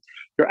doing,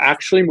 you're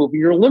actually moving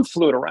your lymph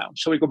fluid around.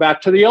 So we go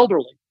back to the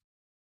elderly.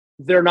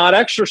 They're not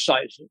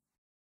exercising.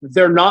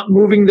 They're not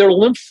moving their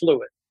lymph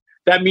fluid.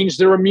 That means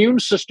their immune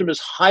system is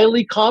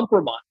highly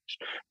compromised.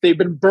 They've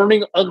been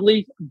burning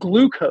ugly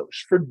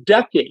glucose for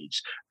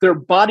decades. Their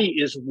body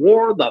is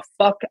wore the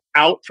fuck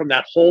out from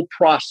that whole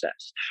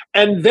process.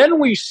 And then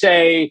we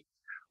say,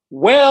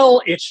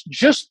 well, it's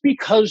just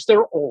because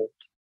they're old.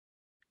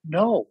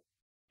 No,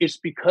 it's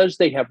because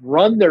they have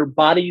run their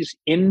bodies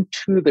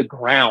into the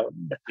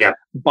ground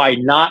by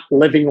not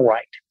living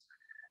right.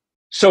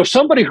 So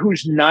somebody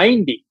who's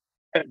 90,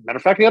 matter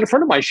of fact, I got a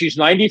friend of mine, she's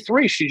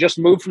 93. She just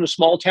moved from the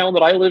small town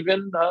that I live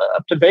in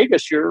up to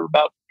Vegas here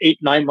about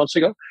 8-9 months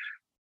ago.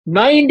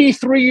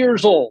 93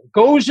 years old,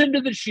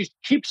 she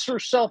keeps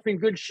herself in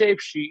good shape.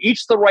 She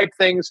eats the right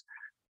things.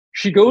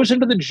 She goes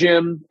into the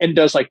gym and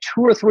does like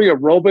 2 or 3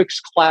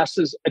 aerobics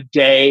classes a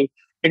day,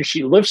 and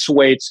she lifts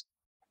weights.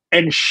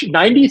 And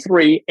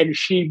 93, and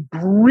she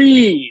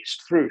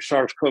breezed through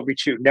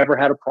SARS-CoV-2. Never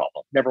had a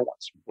problem, never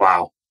once.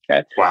 Wow.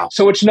 Okay. Wow.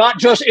 So it's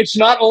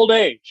not old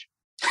age.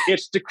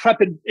 It's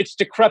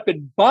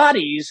decrepit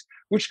bodies,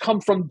 which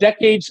come from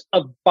decades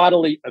of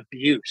bodily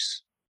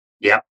abuse.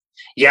 Yeah.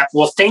 Yeah.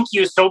 Well, thank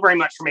you so very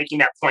much for making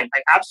that point.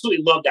 I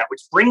absolutely love that,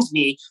 which brings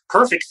me,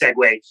 perfect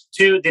segue,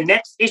 to the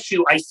next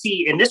issue I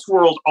see in this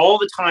world all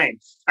the time.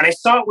 And I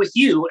saw it with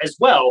you as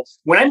well.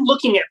 When I'm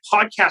looking at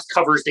podcast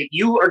covers that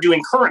you are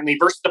doing currently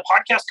versus the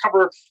podcast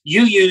cover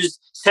you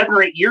used 7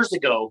 or 8 years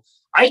ago,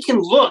 I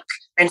can look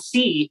and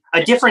see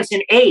a difference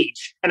in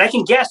age, and I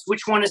can guess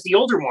which one is the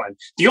older one.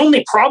 The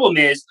only problem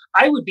is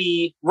I would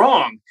be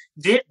wrong.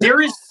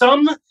 There is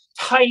some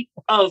type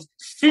of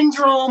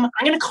syndrome,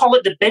 I'm going to call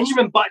it the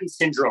Benjamin Button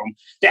syndrome,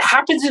 that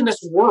happens in this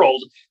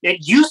world, and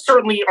you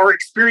certainly are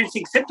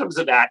experiencing symptoms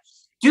of that.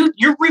 Dude,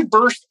 you're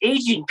reverse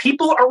aging.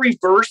 People are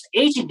reverse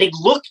aging. They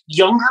look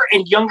younger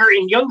and younger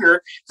and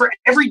younger for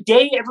every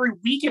day, every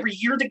week, every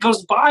year that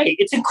goes by.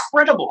 It's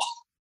incredible.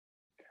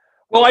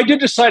 Well, I did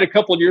decide a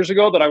couple of years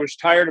ago that I was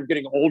tired of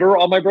getting older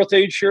on my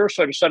birthday each year,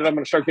 so I decided I'm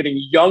going to start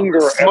getting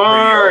younger every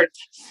year.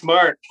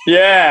 Smart.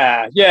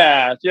 Yeah.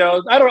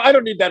 I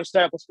don't need that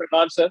establishment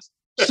nonsense.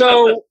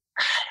 So,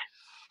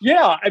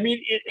 yeah, I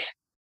mean,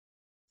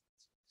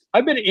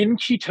 I've been in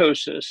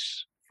ketosis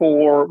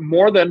for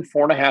more than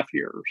 4.5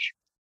 years,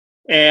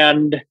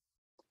 and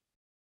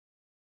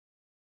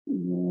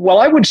well,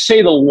 I would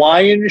say the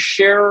lion's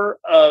share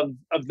of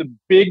the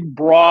big,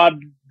 broad,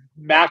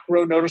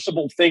 macro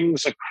noticeable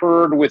things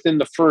occurred within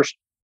the first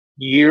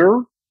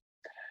year.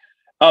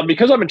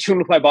 Because I'm in tune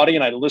with my body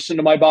and I listen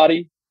to my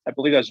body, I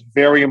believe that's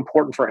very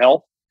important for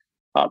health.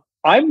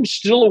 I'm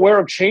still aware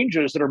of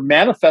changes that are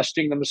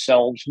manifesting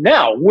themselves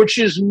now, which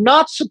is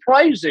not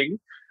surprising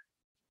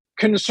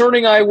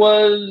concerning I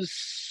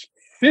was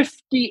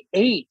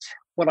 58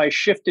 when I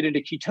shifted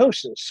into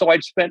ketosis. So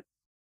I'd spent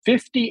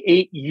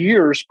 58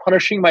 years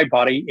punishing my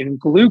body in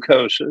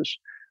glucoses,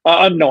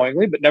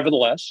 unknowingly, but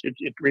nevertheless,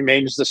 it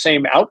remains the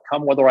same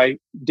outcome, whether I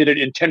did it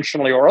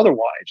intentionally or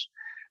otherwise.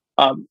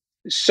 I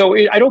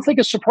don't think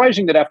it's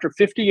surprising that after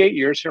 58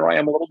 years, here I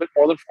am a little bit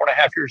more than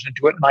 4.5 years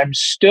into it, and I'm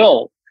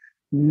still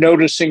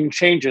noticing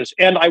changes.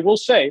 And I will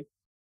say,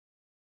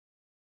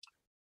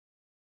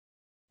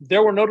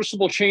 there were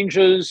noticeable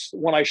changes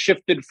when I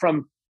shifted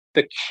from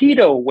the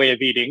keto way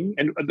of eating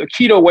and the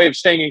keto way of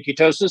staying in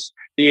ketosis,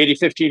 the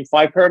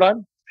 80-15-5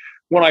 paradigm.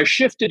 When I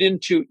shifted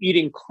into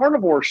eating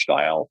carnivore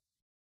style,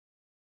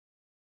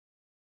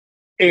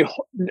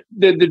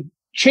 the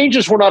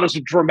changes were not as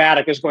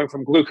dramatic as going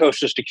from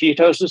glucosis to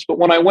ketosis. But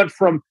when I went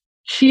from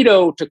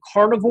keto to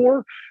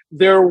carnivore,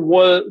 there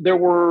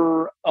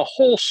were a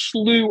whole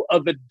slew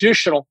of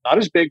additional, not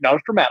as big, not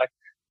as dramatic,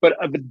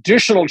 but of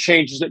additional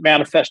changes that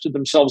manifested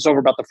themselves over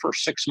about the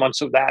first 6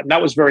 months of that. And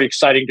that was very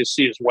exciting to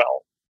see as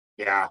well.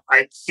 Yeah,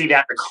 I see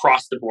that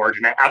across the board,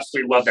 and I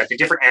absolutely love that. The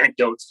different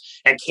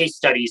anecdotes and case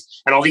studies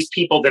and all these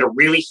people that are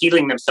really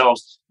healing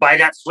themselves by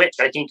that switch.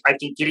 I think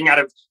getting out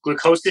of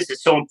glucosis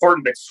is so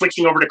important, but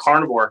switching over to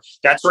carnivore,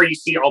 that's where you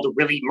see all the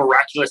really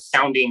miraculous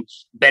sounding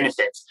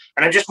benefits.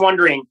 And I'm just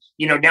wondering,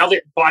 now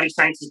that Body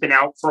Science has been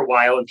out for a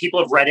while and people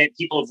have read it,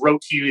 people have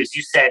wrote to you, as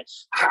you said,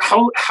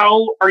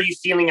 how are you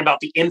feeling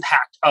about the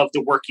impact of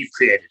the work you've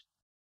created?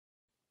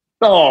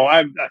 Oh,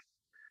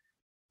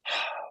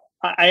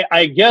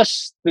 I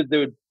guess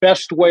the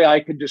best way I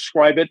could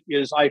describe it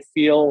is I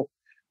feel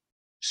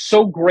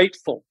so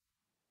grateful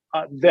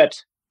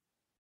that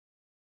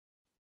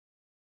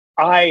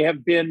I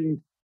have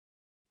been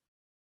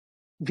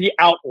the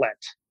outlet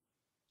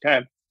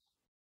that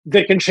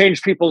can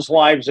change people's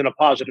lives in a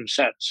positive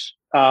sense.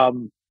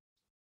 The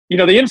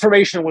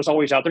information was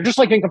always out there, just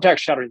like income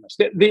tax shattering this.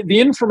 The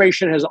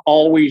information has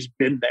always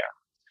been there.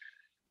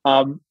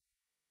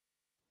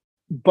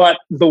 But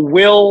the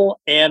will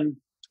and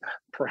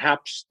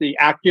perhaps the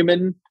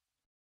acumen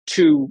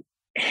to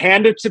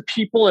hand it to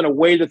people in a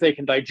way that they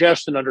can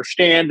digest and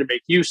understand and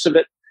make use of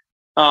it.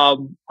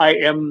 The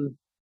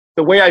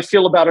way I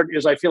feel about it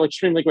is I feel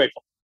extremely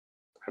grateful.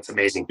 That's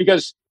amazing.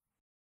 Because,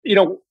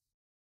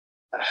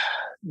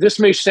 this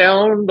may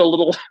sound a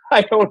little,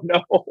 I don't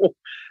know.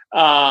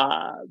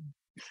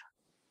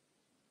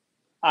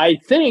 I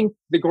think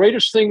the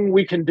greatest thing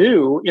we can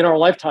do in our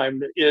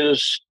lifetime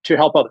is to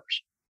help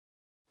others.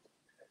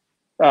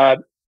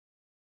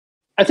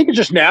 I think it's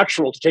just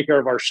natural to take care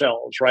of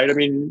ourselves, right? I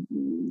mean,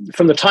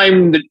 from the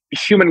time that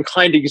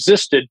humankind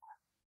existed,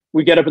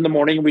 we get up in the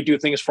morning and we do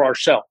things for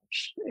ourselves.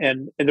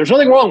 And there's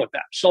nothing wrong with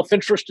that.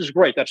 Self-interest is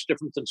great. That's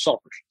different than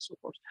selfishness,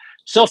 of course.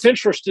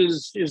 Self-interest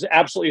is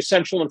absolutely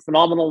essential and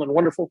phenomenal and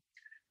wonderful.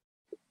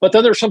 But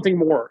then there's something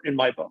more in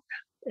my book.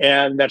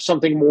 And that's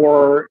something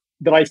more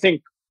that I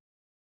think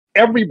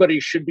everybody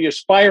should be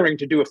aspiring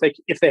to do if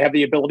they have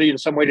the ability in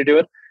some way to do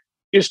it,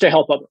 is to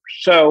help others.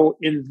 So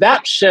in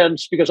that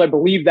sense, because I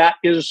believe that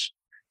is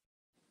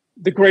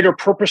the greater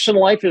purpose in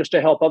life, is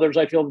to help others,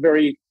 I feel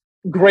very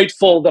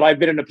grateful that I've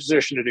been in a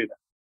position to do that.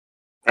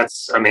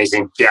 That's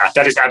amazing. Yeah,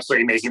 that is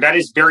absolutely amazing. That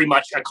is very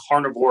much a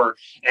carnivore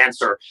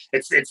answer.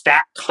 It's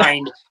that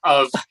kind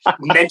of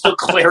mental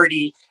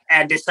clarity,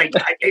 and it's like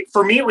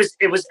for me, it was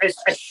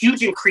a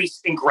huge increase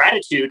in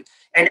gratitude,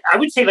 and I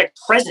would say like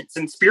presence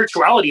and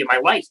spirituality in my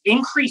life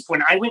increased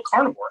when I went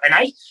carnivore. And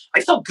I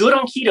felt good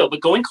on keto,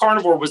 but going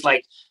carnivore was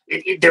like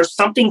there's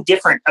something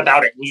different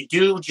about it, and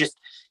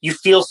you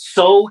feel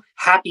so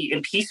happy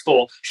and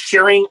peaceful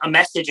sharing a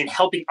message and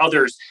helping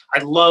others. I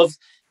love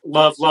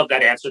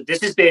that answer.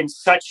 This has been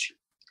such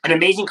an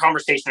amazing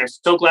conversation. I'm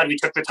so glad we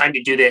took the time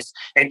to do this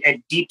and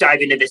deep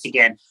dive into this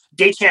again.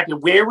 Dave Champion,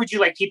 where would you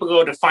like people to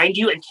go to find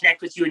you and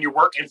connect with you and your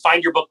work and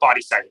find your book,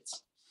 Body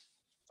Science?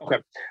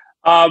 Okay.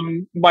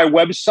 My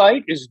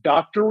website is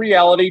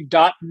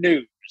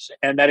drreality.news,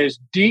 and that is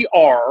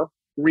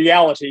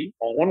drreality,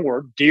 all one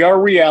word,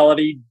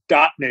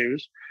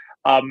 drreality.news.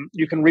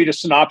 You can read a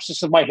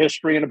synopsis of my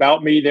history and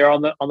about me there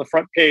on the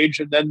front page,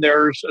 and then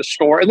there's a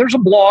store and there's a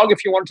blog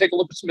if you want to take a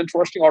look at some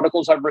interesting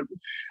articles I've written.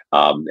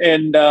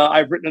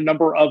 I've written a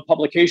number of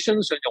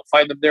publications, and you'll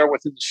find them there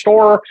within the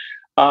store.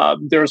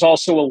 There's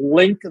also a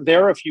link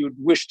there if you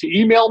wish to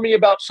email me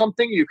about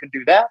something, you can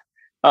do that.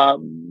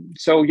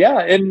 So yeah,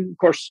 and of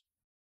course,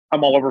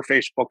 I'm all over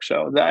Facebook.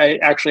 So I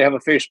actually have a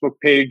Facebook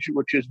page,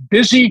 which is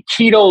Busy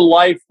Keto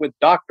Life with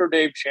Dr.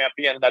 Dave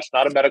Champion. That's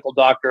not a medical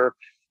doctor.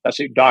 That's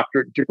a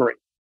doctorate degree.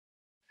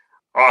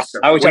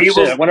 Awesome. I always have to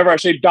say that whenever I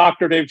say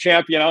Dr. Dave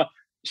Champion,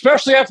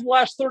 especially after the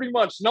last 30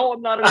 months. No,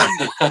 I'm not an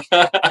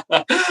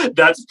MD.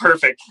 That's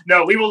perfect.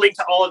 No, we will link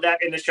to all of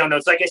that in the show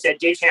notes. Like I said,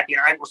 Dave Champion,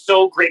 I'm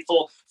so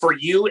grateful for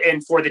you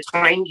and for the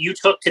time you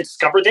took to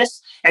discover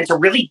this and to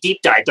really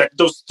deep dive.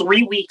 Those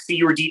 3 weeks that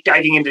you were deep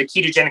diving into the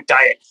ketogenic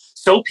diet,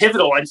 so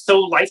pivotal and so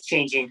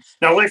life-changing,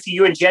 not only for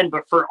you and Jen,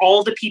 but for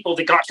all the people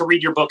that got to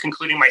read your book,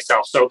 including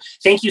myself. So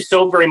thank you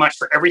so very much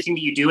for everything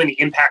that you do and the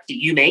impact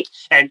that you make.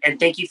 And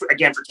thank you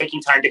again for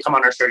taking time to come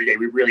on our show today.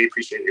 We really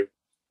appreciate you.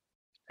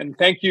 And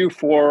thank you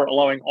for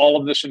allowing all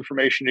of this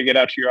information to get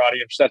out to your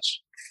audience.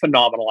 That's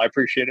phenomenal. I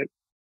appreciate it.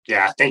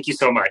 Yeah, thank you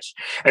so much.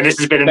 And this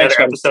has been another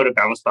episode of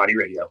Balanced Body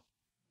Radio.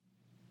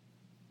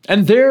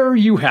 And there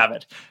you have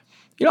it.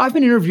 You know, I've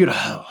been interviewed,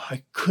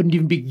 I couldn't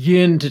even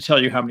begin to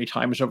tell you how many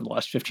times over the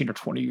last 15 or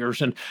 20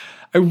 years. And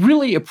I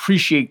really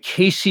appreciate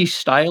Casey's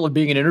style of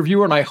being an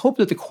interviewer. And I hope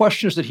that the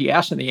questions that he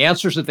asked and the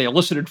answers that they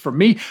elicited from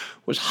me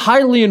was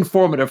highly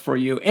informative for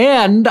you.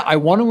 And I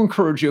want to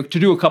encourage you to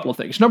do a couple of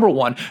things. Number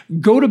one,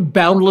 go to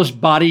Boundless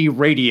Body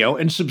Radio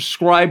and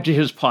subscribe to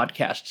his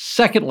podcast.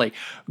 Secondly,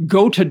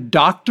 go to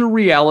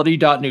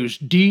drreality.news,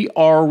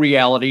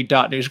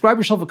 drreality.news. Grab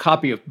yourself a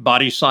copy of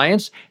Body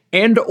Science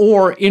and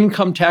or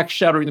Income Tax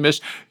Shattering the Myths.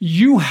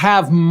 You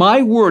have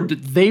my word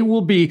that they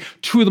will be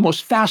two of the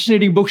most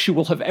fascinating books you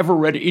will have ever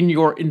read in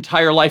your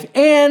entire life,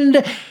 and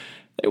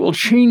they will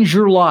change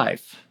your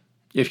life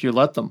if you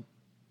let them.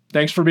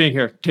 Thanks for being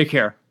here. Take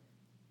care.